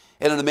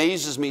 And it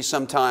amazes me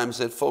sometimes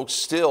that folks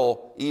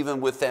still,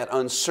 even with that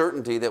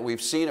uncertainty that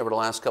we've seen over the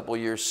last couple of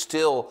years,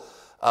 still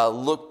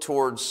look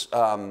towards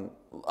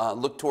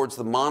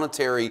the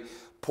monetary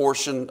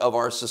portion of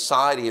our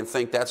society and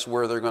think that's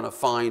where they're going to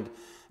find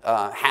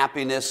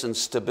happiness and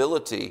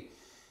stability,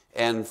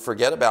 and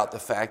forget about the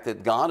fact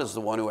that God is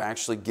the one who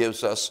actually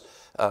gives us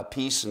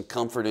peace and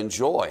comfort and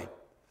joy.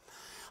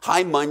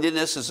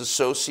 High-mindedness is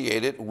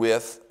associated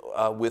with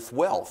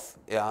wealth.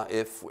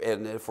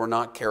 If we're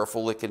not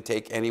careful, it can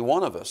take any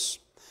one of us.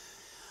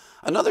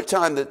 Another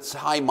time that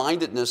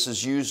high-mindedness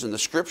is used in the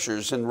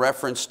Scriptures in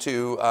reference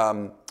to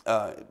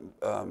a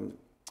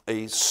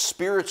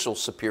spiritual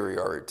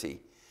superiority.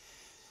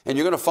 And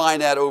you're going to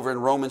find that over in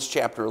Romans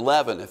chapter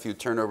 11 if you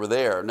turn over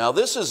there. Now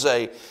this is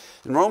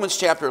in Romans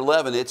chapter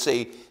 11, it's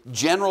a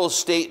general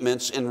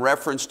statements in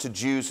reference to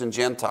Jews and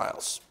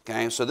Gentiles.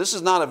 Okay, so this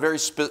is not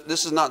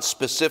this is not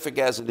specific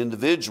as in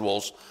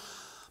individuals,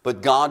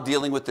 but God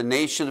dealing with the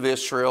nation of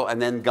Israel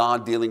and then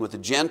God dealing with the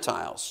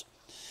Gentiles.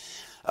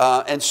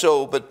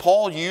 But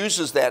Paul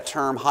uses that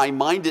term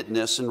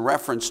high-mindedness in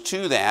reference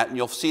to that, and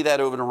you'll see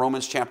that over in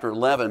Romans chapter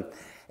 11.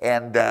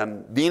 And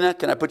Vina,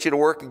 can I put you to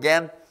work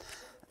again?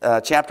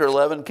 Chapter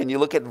 11, can you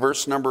look at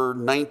verse number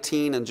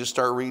 19 and just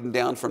start reading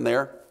down from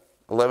there?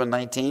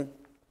 11:19?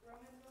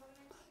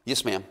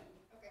 Yes, ma'am.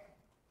 Okay.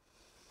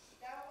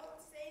 Thou wilt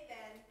say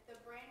then, the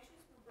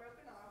branches were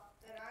broken off,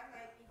 that I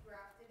might be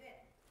grafted in.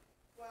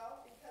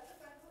 Well, because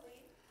of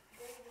unbelief,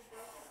 they were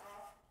broken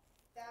off,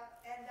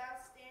 and thou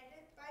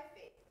standest by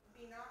faith.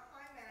 Be not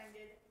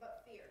high-minded,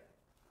 but fear.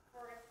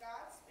 For if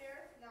God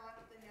spareth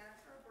not the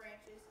natural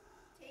branches,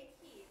 take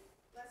heed,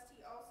 lest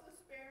he also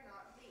spare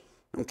not thee.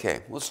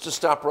 Okay, let's just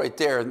stop right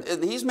there.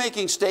 And he's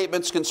making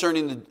statements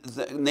concerning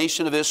the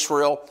nation of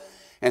Israel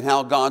and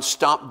how God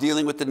stopped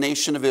dealing with the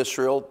nation of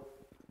Israel.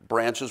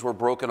 Branches were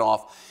broken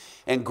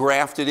off, and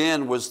grafted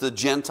in was the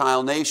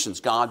Gentile nations.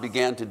 God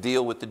began to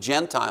deal with the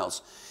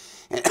Gentiles.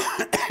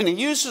 And he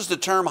uses the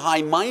term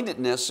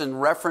high-mindedness in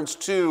reference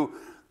to,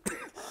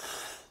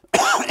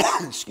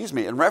 excuse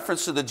me, in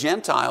reference to the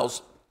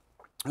Gentiles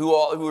who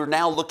are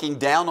now looking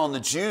down on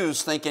the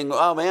Jews, thinking,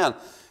 oh man,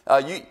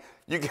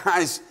 you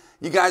guys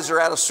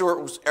are out of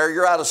sorts, or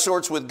you're out of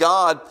sorts with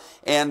God,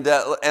 and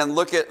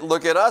look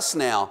at us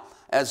now,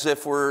 as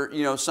if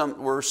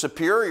we're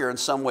superior in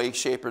some way,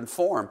 shape, and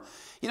form.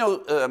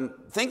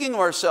 Thinking of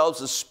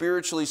ourselves as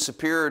spiritually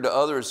superior to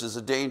others is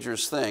a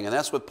dangerous thing, and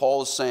that's what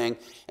Paul is saying.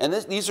 And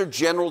these are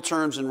general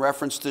terms in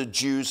reference to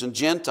Jews and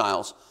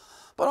Gentiles.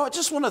 But I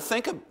just want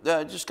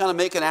to just kind of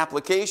make an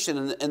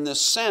application in this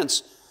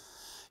sense.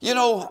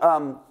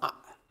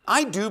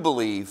 I do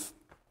believe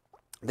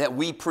that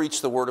we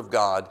preach the Word of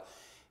God.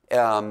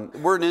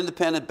 We're an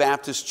independent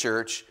Baptist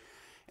church,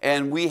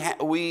 and we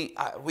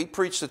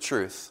preach the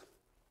truth.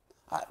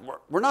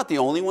 We're not the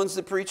only ones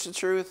that preach the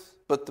truth,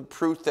 but the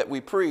truth that we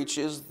preach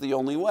is the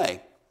only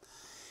way.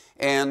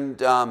 And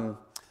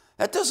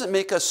that doesn't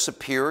make us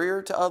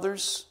superior to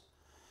others.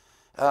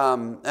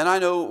 And I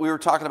know we were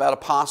talking about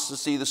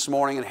apostasy this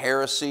morning and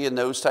heresy and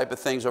those type of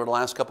things over the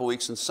last couple of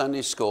weeks in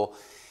Sunday school.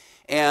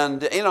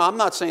 And I'm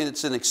not saying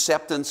it's an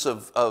acceptance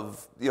of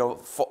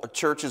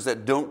churches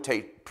that don't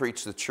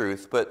preach the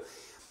truth, but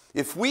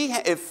if we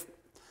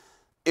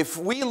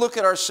look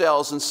at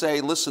ourselves and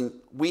say, listen,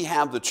 we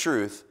have the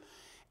truth,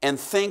 and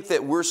think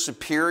that we're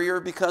superior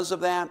because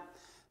of that,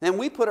 then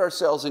we put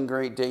ourselves in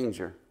great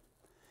danger.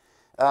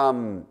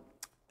 If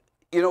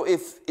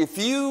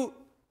you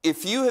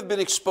have been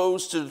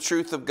exposed to the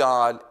truth of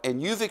God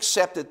and you've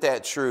accepted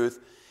that truth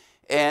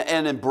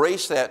and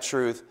embraced that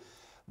truth,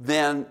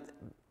 then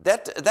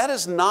that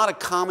is not a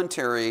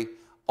commentary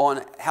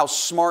on how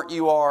smart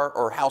you are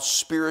or how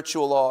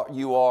spiritual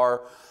you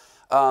are.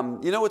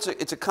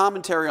 It's a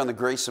commentary on the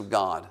grace of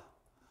God.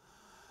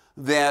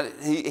 That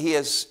he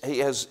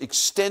has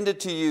extended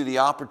to you the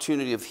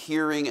opportunity of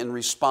hearing and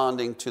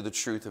responding to the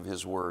truth of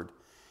His Word.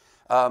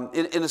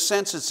 In a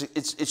sense,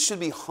 it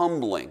should be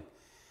humbling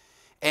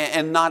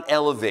and not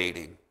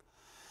elevating.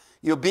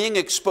 Being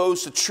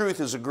exposed to truth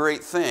is a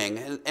great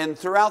thing. And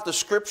throughout the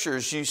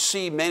Scriptures, you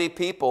see many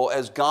people,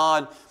 as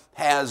God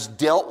has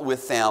dealt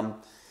with them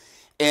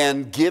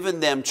and given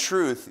them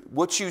truth,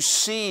 what you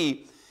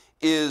see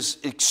is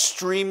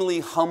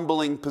extremely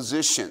humbling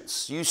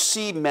positions. You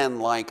see men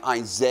like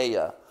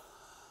Isaiah,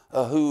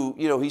 who,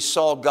 he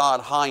saw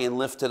God high and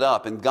lifted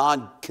up, and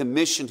God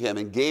commissioned him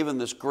and gave him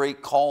this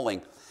great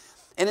calling.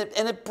 And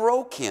it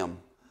broke him.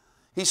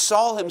 He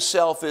saw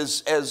himself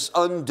as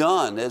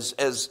undone,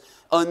 as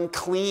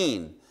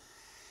unclean.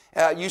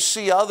 You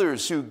see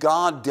others who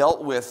God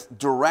dealt with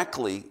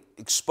directly,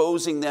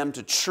 exposing them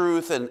to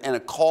truth and a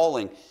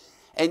calling.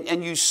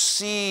 And you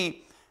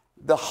see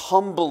the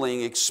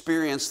humbling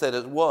experience that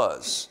it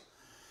was.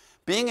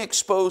 Being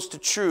exposed to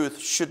truth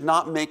should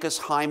not make us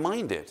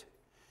high-minded.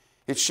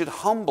 It should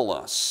humble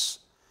us.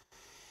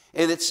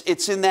 And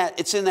it's in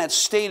that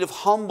state of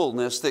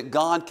humbleness that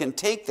God can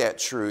take that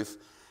truth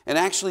and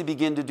actually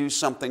begin to do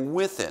something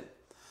with it.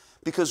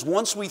 Because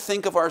once we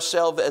think of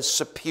ourselves as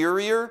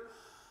superior,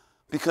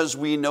 because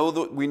we know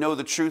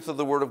the truth of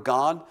the Word of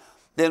God,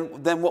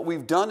 then what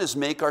we've done is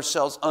make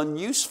ourselves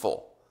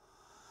unuseful.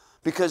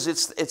 Because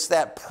it's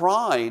that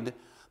pride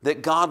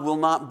that God will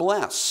not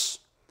bless.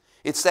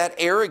 It's that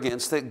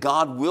arrogance that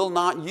God will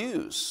not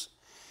use.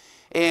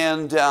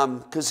 And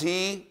because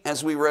He,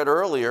 as we read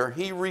earlier,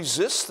 He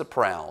resists the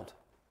proud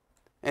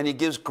and He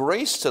gives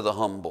grace to the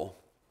humble.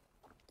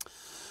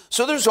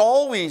 So there's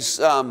always,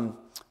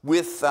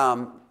 with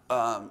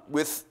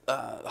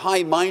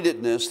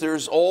high-mindedness,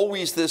 there's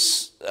always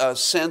this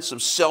sense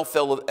of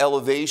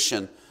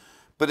self-elevation,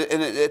 but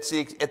it's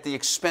at the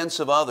expense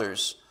of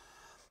others.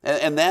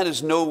 And that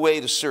is no way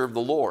to serve the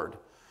Lord.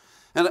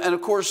 And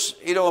of course,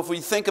 if we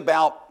think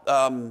about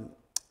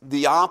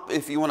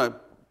if you want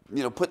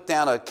to, put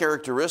down a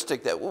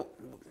characteristic that,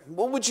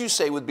 what would you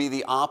say would be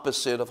the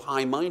opposite of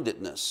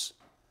high-mindedness?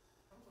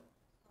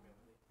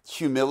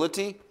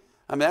 Humility.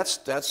 I mean,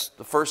 that's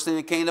the first thing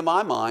that came to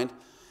my mind.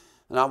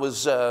 And I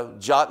was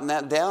jotting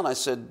that down. I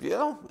said,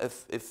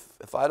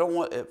 if I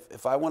want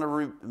to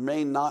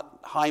remain not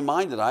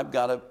high-minded, I've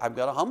got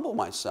to humble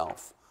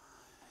myself.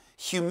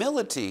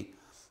 Humility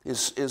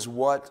is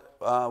what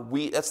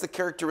that's the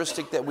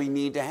characteristic that we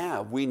need to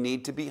have. We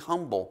need to be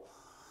humble.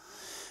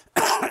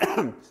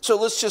 So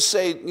let's just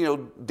say,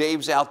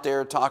 Dave's out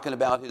there talking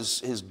about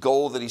his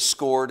goal that he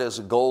scored as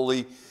a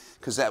goalie,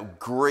 because that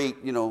great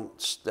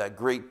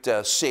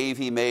save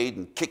he made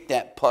and kicked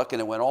that puck and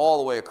it went all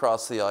the way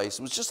across the ice.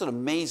 It was just an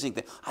amazing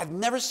thing. I've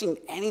never seen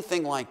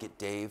anything like it,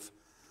 Dave.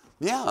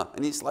 Yeah,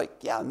 and he's like,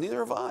 yeah, neither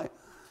have I,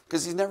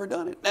 because he's never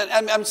done it.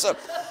 And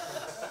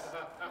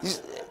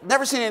he's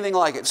never seen anything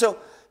like it. So,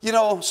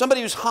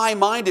 somebody who's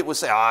high-minded would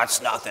say, oh,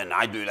 it's nothing.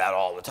 I do that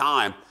all the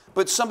time.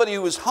 But somebody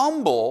who is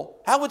humble,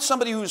 how would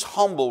somebody who's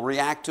humble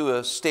react to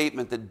a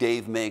statement that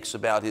Dave makes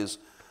about his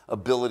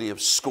ability of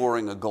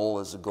scoring a goal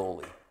as a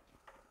goalie?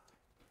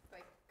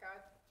 Like God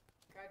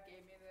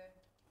gave me the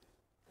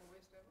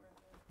wisdom or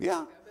the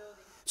ability.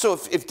 So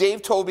if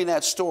Dave told me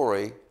that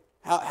story,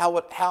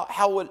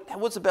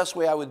 what's the best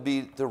way I would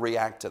be to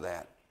react to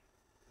that?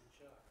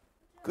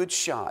 Good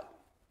shot.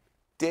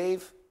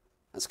 Dave,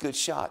 that's a good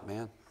shot,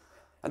 man.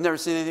 I've never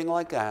seen anything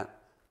like that.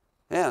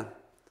 Yeah,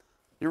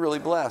 you're really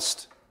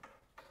blessed.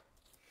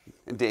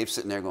 And Dave's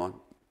sitting there going,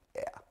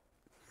 yeah.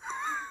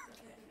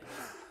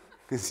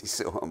 Because he's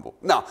so humble.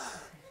 Now,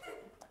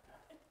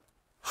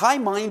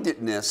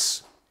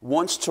 high-mindedness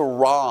wants to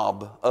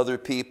rob other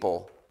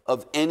people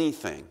of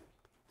anything.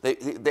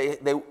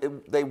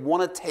 They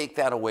want to take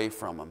that away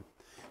from them.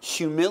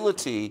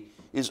 Humility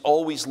is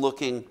always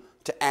looking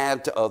to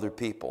add to other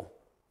people,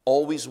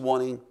 always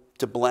wanting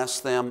to bless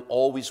them,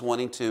 always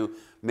wanting to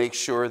make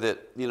sure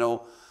that,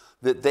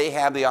 that they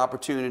have the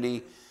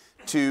opportunity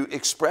to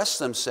express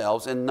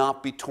themselves and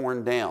not be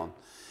torn down.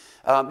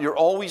 You're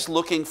always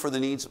looking for the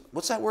needs.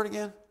 What's that word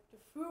again?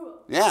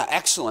 Yeah,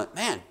 excellent.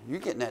 Man, you're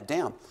getting that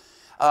down.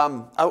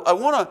 I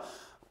want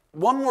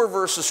one more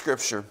verse of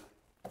Scripture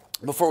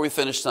before we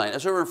finish tonight.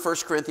 It's over in 1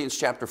 Corinthians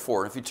chapter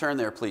 4. If you turn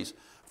there, please.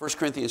 1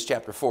 Corinthians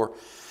chapter 4.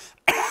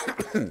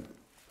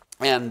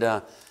 And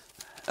Dina,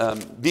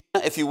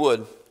 if you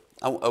would,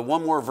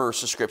 one more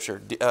verse of Scripture.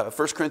 1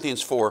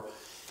 Corinthians 4.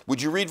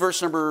 Would you read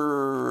verse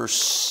number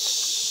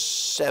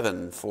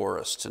 7 for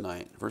us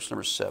tonight? Verse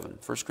number 7.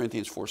 1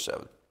 Corinthians 4:7.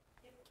 For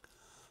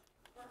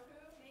who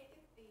maketh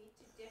thee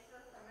to differ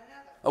from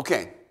another?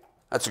 Okay,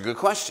 that's a good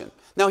question.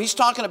 Now, he's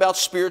talking about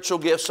spiritual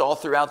gifts all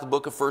throughout the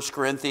book of 1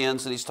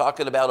 Corinthians, and he's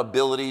talking about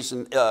abilities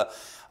and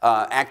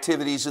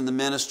activities in the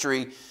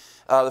ministry.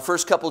 The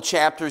first couple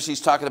chapters,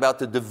 he's talking about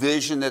the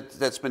division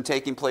that's been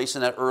taking place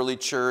in that early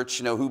church,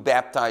 who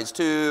baptized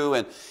who,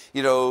 and,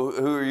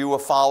 who are you a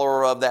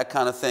follower of, that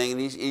kind of thing. And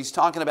he's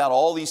talking about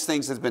all these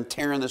things that's been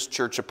tearing this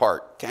church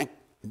apart, okay?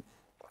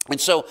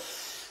 And so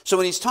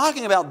when he's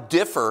talking about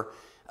differ,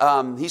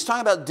 he's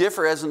talking about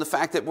differ as in the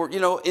fact that we're,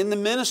 in the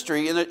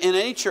ministry, in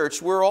any church,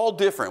 we're all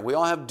different. We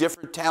all have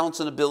different talents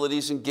and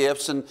abilities and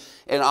gifts and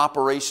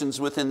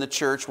operations within the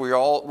church. We're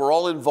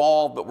all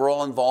involved, but we're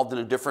all involved in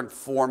a different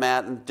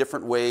format and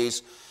different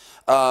ways.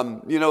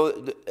 And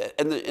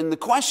the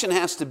question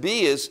has to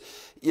be is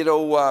it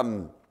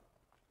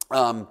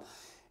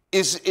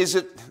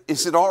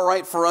all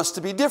right for us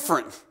to be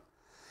different?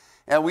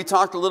 And we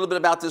talked a little bit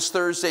about this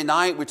Thursday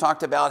night. We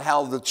talked about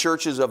how the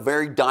church is a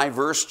very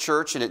diverse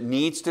church, and it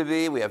needs to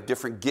be. We have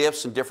different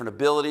gifts and different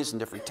abilities and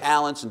different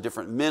talents and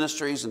different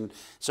ministries. And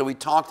so we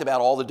talked about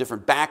all the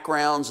different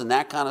backgrounds and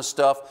that kind of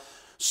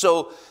stuff.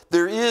 So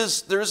there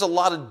is a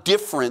lot of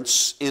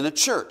difference in a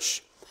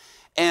church.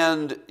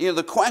 And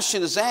the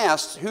question is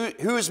asked,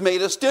 who has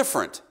made us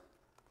different?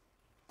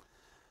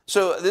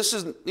 So this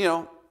is,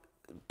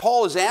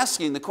 Paul is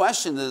asking the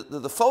question to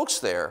the folks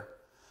there.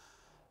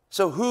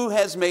 So who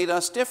has made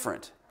us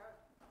different?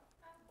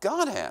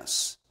 God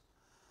has.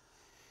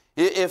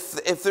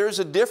 If there's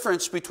a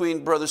difference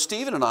between Brother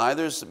Stephen and I,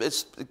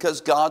 it's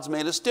because God's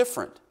made us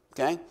different,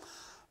 okay?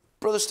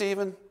 Brother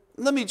Stephen,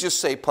 let me just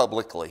say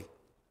publicly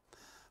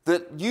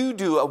that you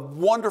do a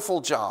wonderful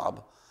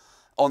job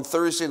on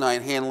Thursday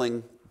night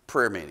handling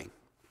prayer meeting,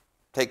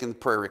 taking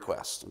prayer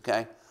requests,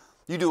 okay?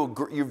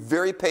 You're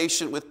very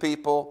patient with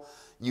people.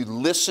 You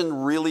listen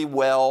really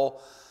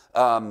well,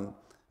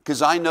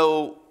 because I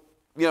know,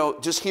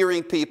 just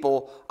hearing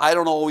people, I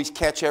don't always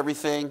catch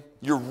everything.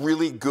 You're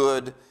really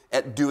good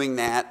at doing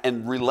that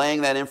and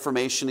relaying that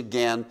information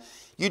again.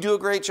 You do a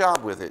great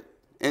job with it.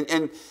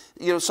 And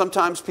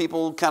sometimes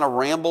people kind of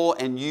ramble,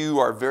 and you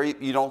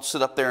don't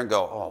sit up there and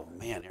go, oh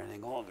man,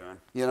 everything all good.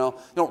 You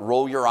don't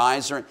roll your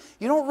eyes.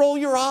 You don't roll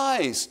your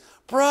eyes,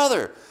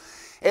 brother.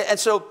 And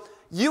so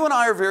you and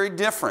I are very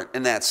different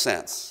in that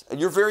sense. And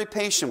you're very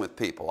patient with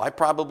people. I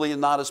probably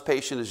am not as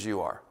patient as you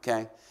are,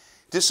 okay?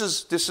 This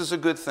is a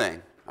good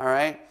thing, all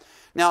right?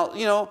 Now,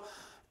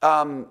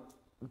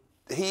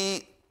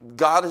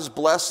 God has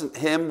blessed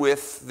him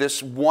with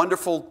this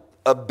wonderful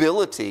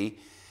ability,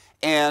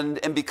 and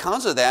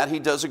because of that, he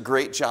does a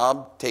great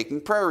job taking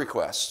prayer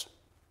requests.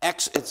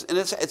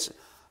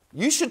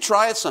 You should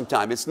try it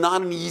sometime. It's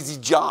not an easy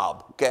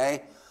job,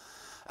 okay?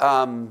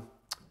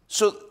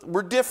 So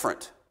we're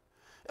different.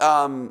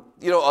 Brother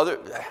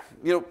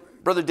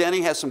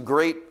Denny has some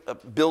great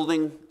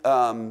building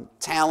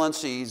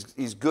talents.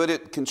 He's good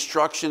at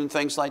construction and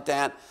things like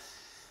that.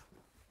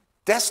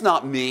 That's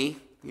not me,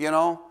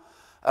 and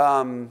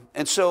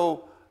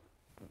so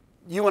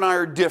you and I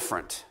are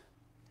different.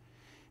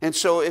 And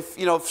so if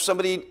we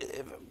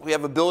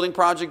have a building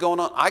project going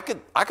on, I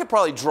could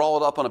probably draw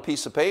it up on a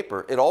piece of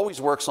paper. It always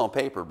works on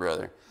paper,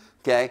 brother,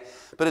 okay?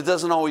 But it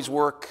doesn't always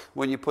work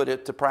when you put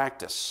it to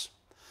practice.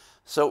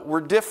 So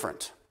we're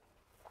different.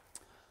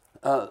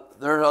 There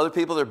are other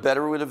people that are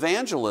better with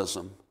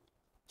evangelism.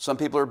 Some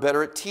people are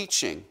better at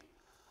teaching.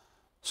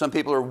 Some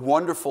people are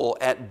wonderful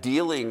at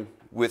dealing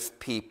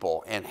with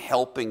people and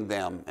helping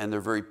them, and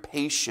they're very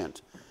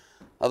patient.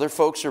 Other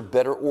folks are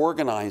better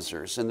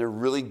organizers, and they're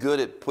really good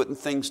at putting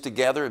things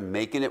together and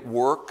making it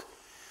work.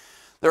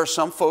 There are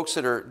some folks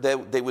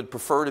that they would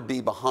prefer to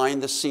be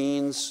behind the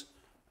scenes.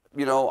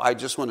 I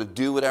just want to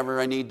do whatever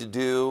I need to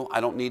do.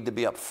 I don't need to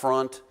be up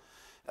front.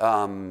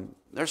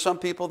 There's some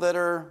people that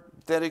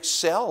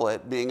excel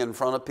at being in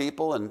front of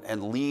people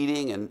and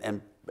leading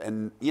and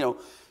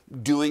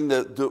doing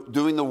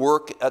the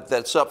work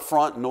that's up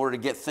front in order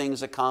to get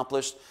things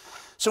accomplished.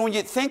 So when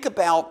you think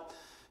about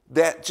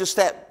that, just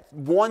that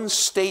one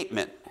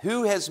statement,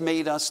 who has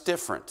made us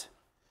different?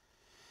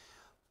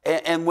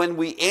 And when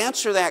we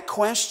answer that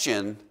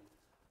question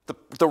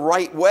the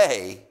right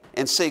way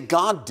and say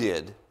God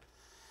did,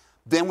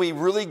 then we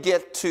really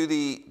get to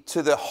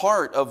the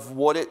heart of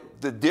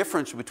the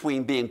difference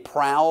between being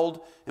proud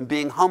and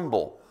being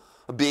humble,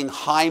 of being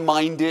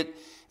high-minded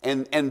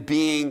and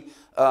being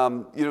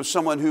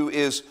someone who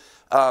is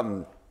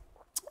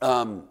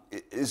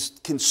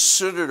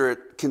considerate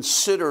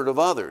of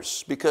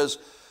others. Because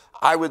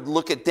I would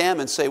look at them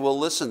and say, well,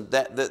 listen,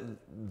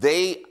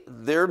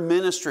 their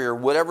ministry or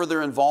whatever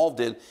they're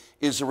involved in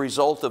is a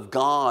result of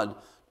God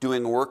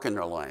doing work in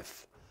their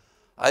life.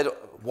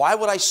 Why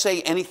would I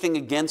say anything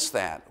against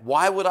that?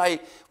 Why would I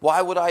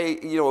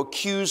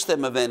accuse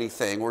them of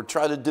anything or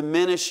try to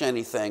diminish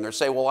anything or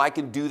say, well, I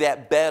can do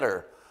that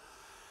better?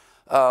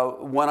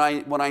 When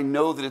I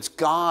know that it's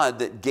God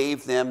that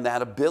gave them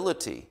that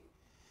ability.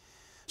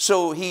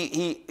 So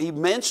he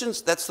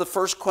mentions, that's the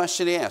first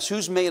question he asks,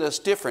 who's made us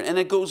different? And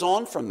it goes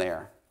on from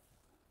there.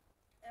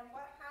 And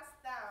what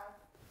hast thou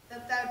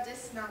that thou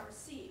didst not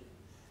receive?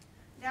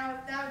 Now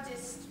if thou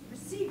didst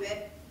receive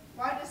it,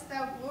 why dost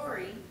thou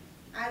glory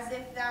as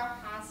if thou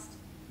hast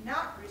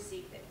not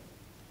received it?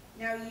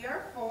 Now ye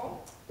are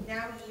full,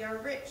 now ye are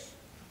rich.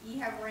 Ye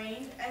have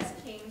reigned as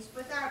kings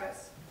without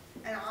us.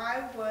 And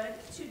I would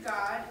to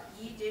God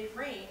ye did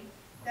reign,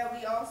 that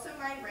we also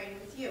might reign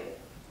with you.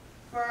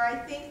 For I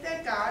think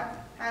that God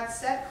hath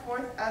set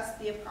forth us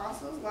the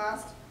apostles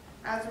last,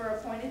 as were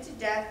appointed to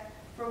death,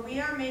 for we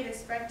are made a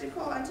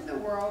spectacle unto the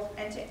world,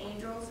 and to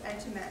angels, and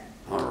to men.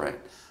 All right.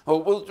 Oh,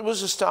 we'll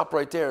just stop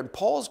right there. And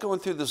Paul's going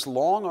through this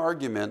long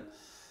argument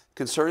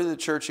concerning the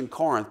church in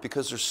Corinth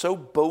because they're so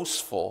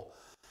boastful,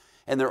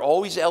 and they're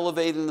always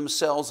elevating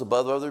themselves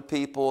above other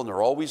people, and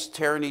they're always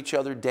tearing each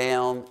other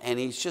down, and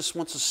he just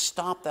wants to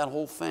stop that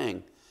whole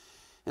thing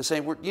and say,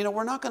 we're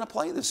not going to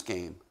play this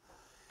game.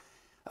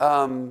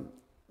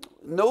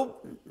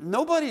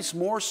 Nobody's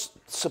more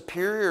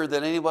superior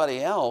than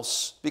anybody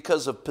else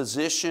because of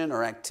position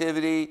or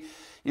activity.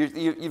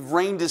 You've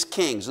reigned as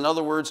kings. In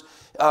other words,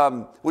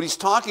 what he's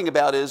talking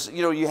about is,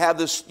 you have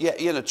this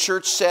in a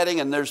church setting,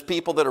 and there's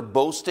people that are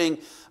boasting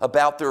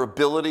about their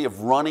ability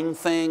of running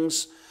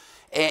things.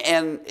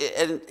 And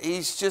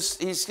he's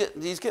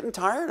getting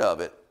tired of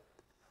it.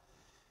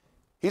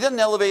 He doesn't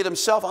elevate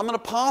himself. I'm an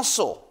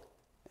apostle.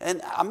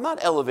 And I'm not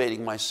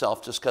elevating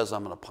myself just because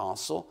I'm an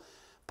apostle.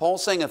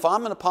 Paul's saying if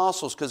I'm an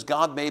apostle, it's because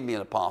God made me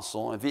an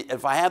apostle.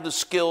 If I have the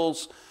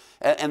skills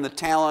and the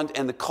talent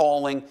and the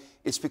calling,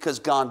 it's because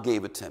God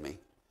gave it to me. It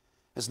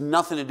has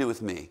nothing to do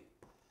with me.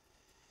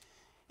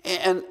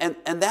 And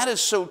that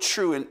is so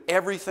true in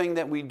everything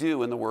that we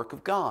do in the work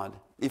of God.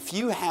 If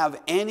you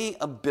have any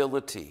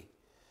ability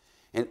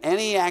in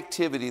any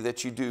activity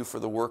that you do for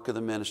the work of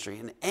the ministry,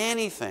 in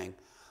anything,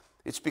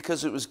 it's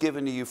because it was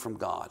given to you from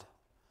God.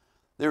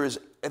 There is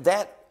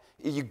that,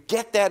 you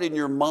get that in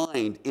your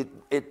mind,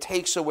 it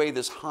takes away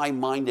this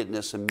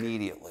high-mindedness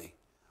immediately.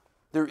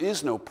 There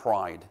is no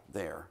pride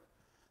there.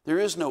 There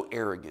is no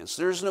arrogance.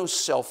 There is no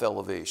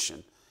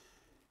self-elevation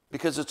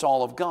because it's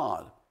all of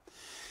God.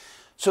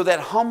 So that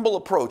humble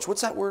approach,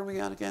 what's that word we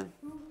got again?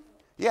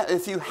 Yeah,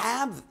 if you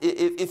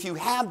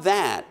have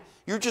that,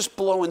 you're just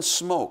blowing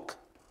smoke.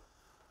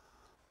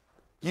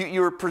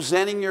 You're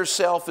presenting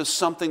yourself as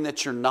something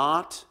that you're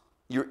not.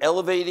 You're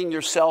elevating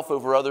yourself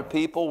over other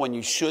people when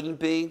you shouldn't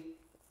be.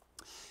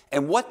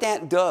 And what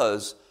that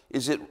does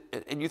is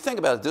and you think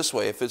about it this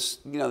way, if it's,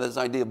 this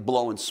idea of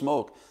blowing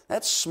smoke,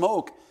 that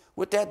smoke,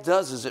 what that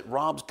does is it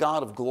robs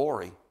God of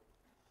glory.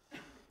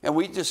 And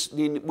we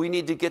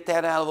need to get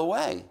that out of the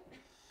way.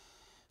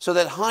 So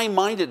that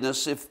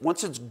high-mindedness,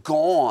 once it's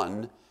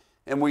gone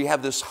and we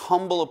have this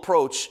humble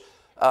approach,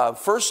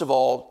 first of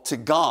all, to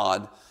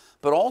God,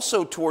 but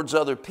also towards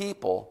other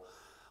people,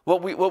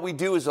 what we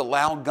do is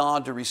allow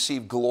God to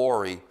receive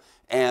glory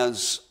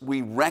as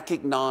we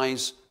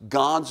recognize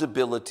God's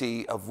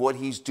ability of what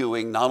He's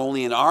doing, not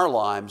only in our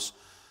lives,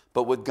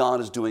 but what God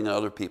is doing in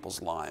other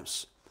people's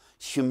lives.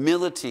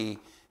 Humility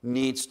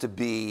needs to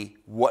be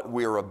what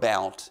we're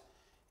about,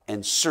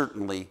 and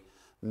certainly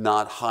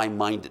not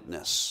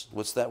high-mindedness.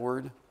 What's that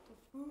word?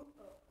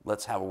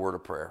 Let's have a word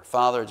of prayer.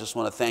 Father, I just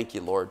want to thank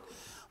you, Lord.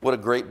 What a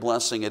great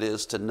blessing it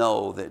is to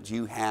know that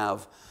you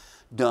have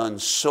done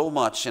so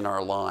much in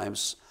our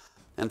lives.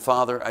 And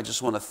Father, I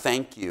just want to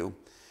thank you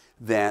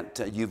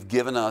that you've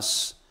given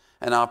us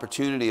an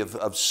opportunity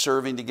of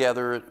serving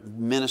together,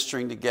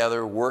 ministering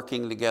together,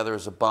 working together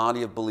as a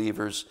body of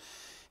believers.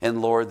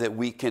 And Lord, that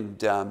we can,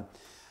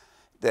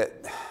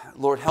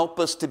 Lord, help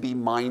us to be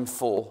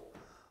mindful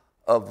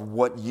of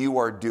what you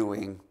are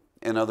doing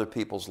in other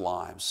people's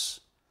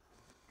lives.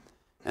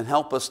 And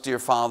help us, dear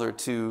Father,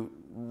 to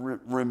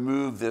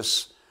remove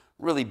this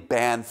really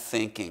bad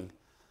thinking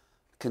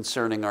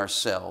concerning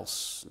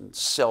ourselves, and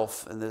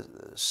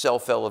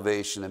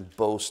self-elevation and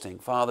boasting.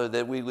 Father,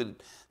 that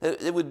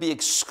it would be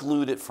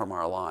excluded from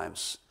our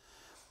lives.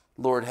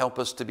 Lord, help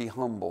us to be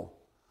humble.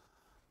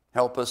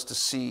 Help us to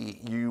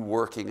see you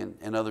working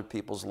in other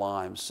people's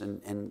lives,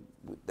 and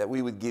that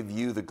we would give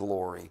you the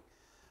glory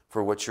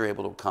for what you're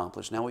able to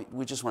accomplish. Now,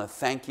 we just want to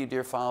thank you,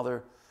 dear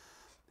Father,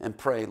 and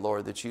pray,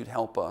 Lord, that you'd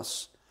help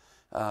us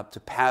to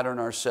pattern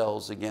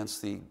ourselves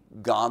against the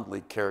godly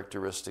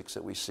characteristics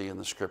that we see in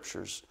the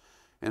Scriptures,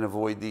 and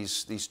avoid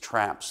these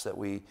traps that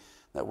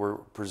we're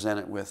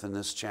presented with in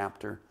this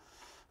chapter.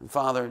 And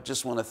Father,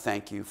 just want to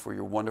thank you for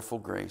your wonderful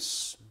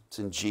grace. It's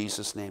in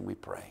Jesus' name we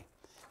pray.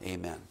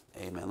 Amen.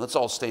 Amen. Let's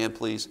all stand,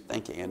 please.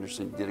 Thank you,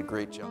 Anderson. You did a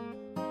great job.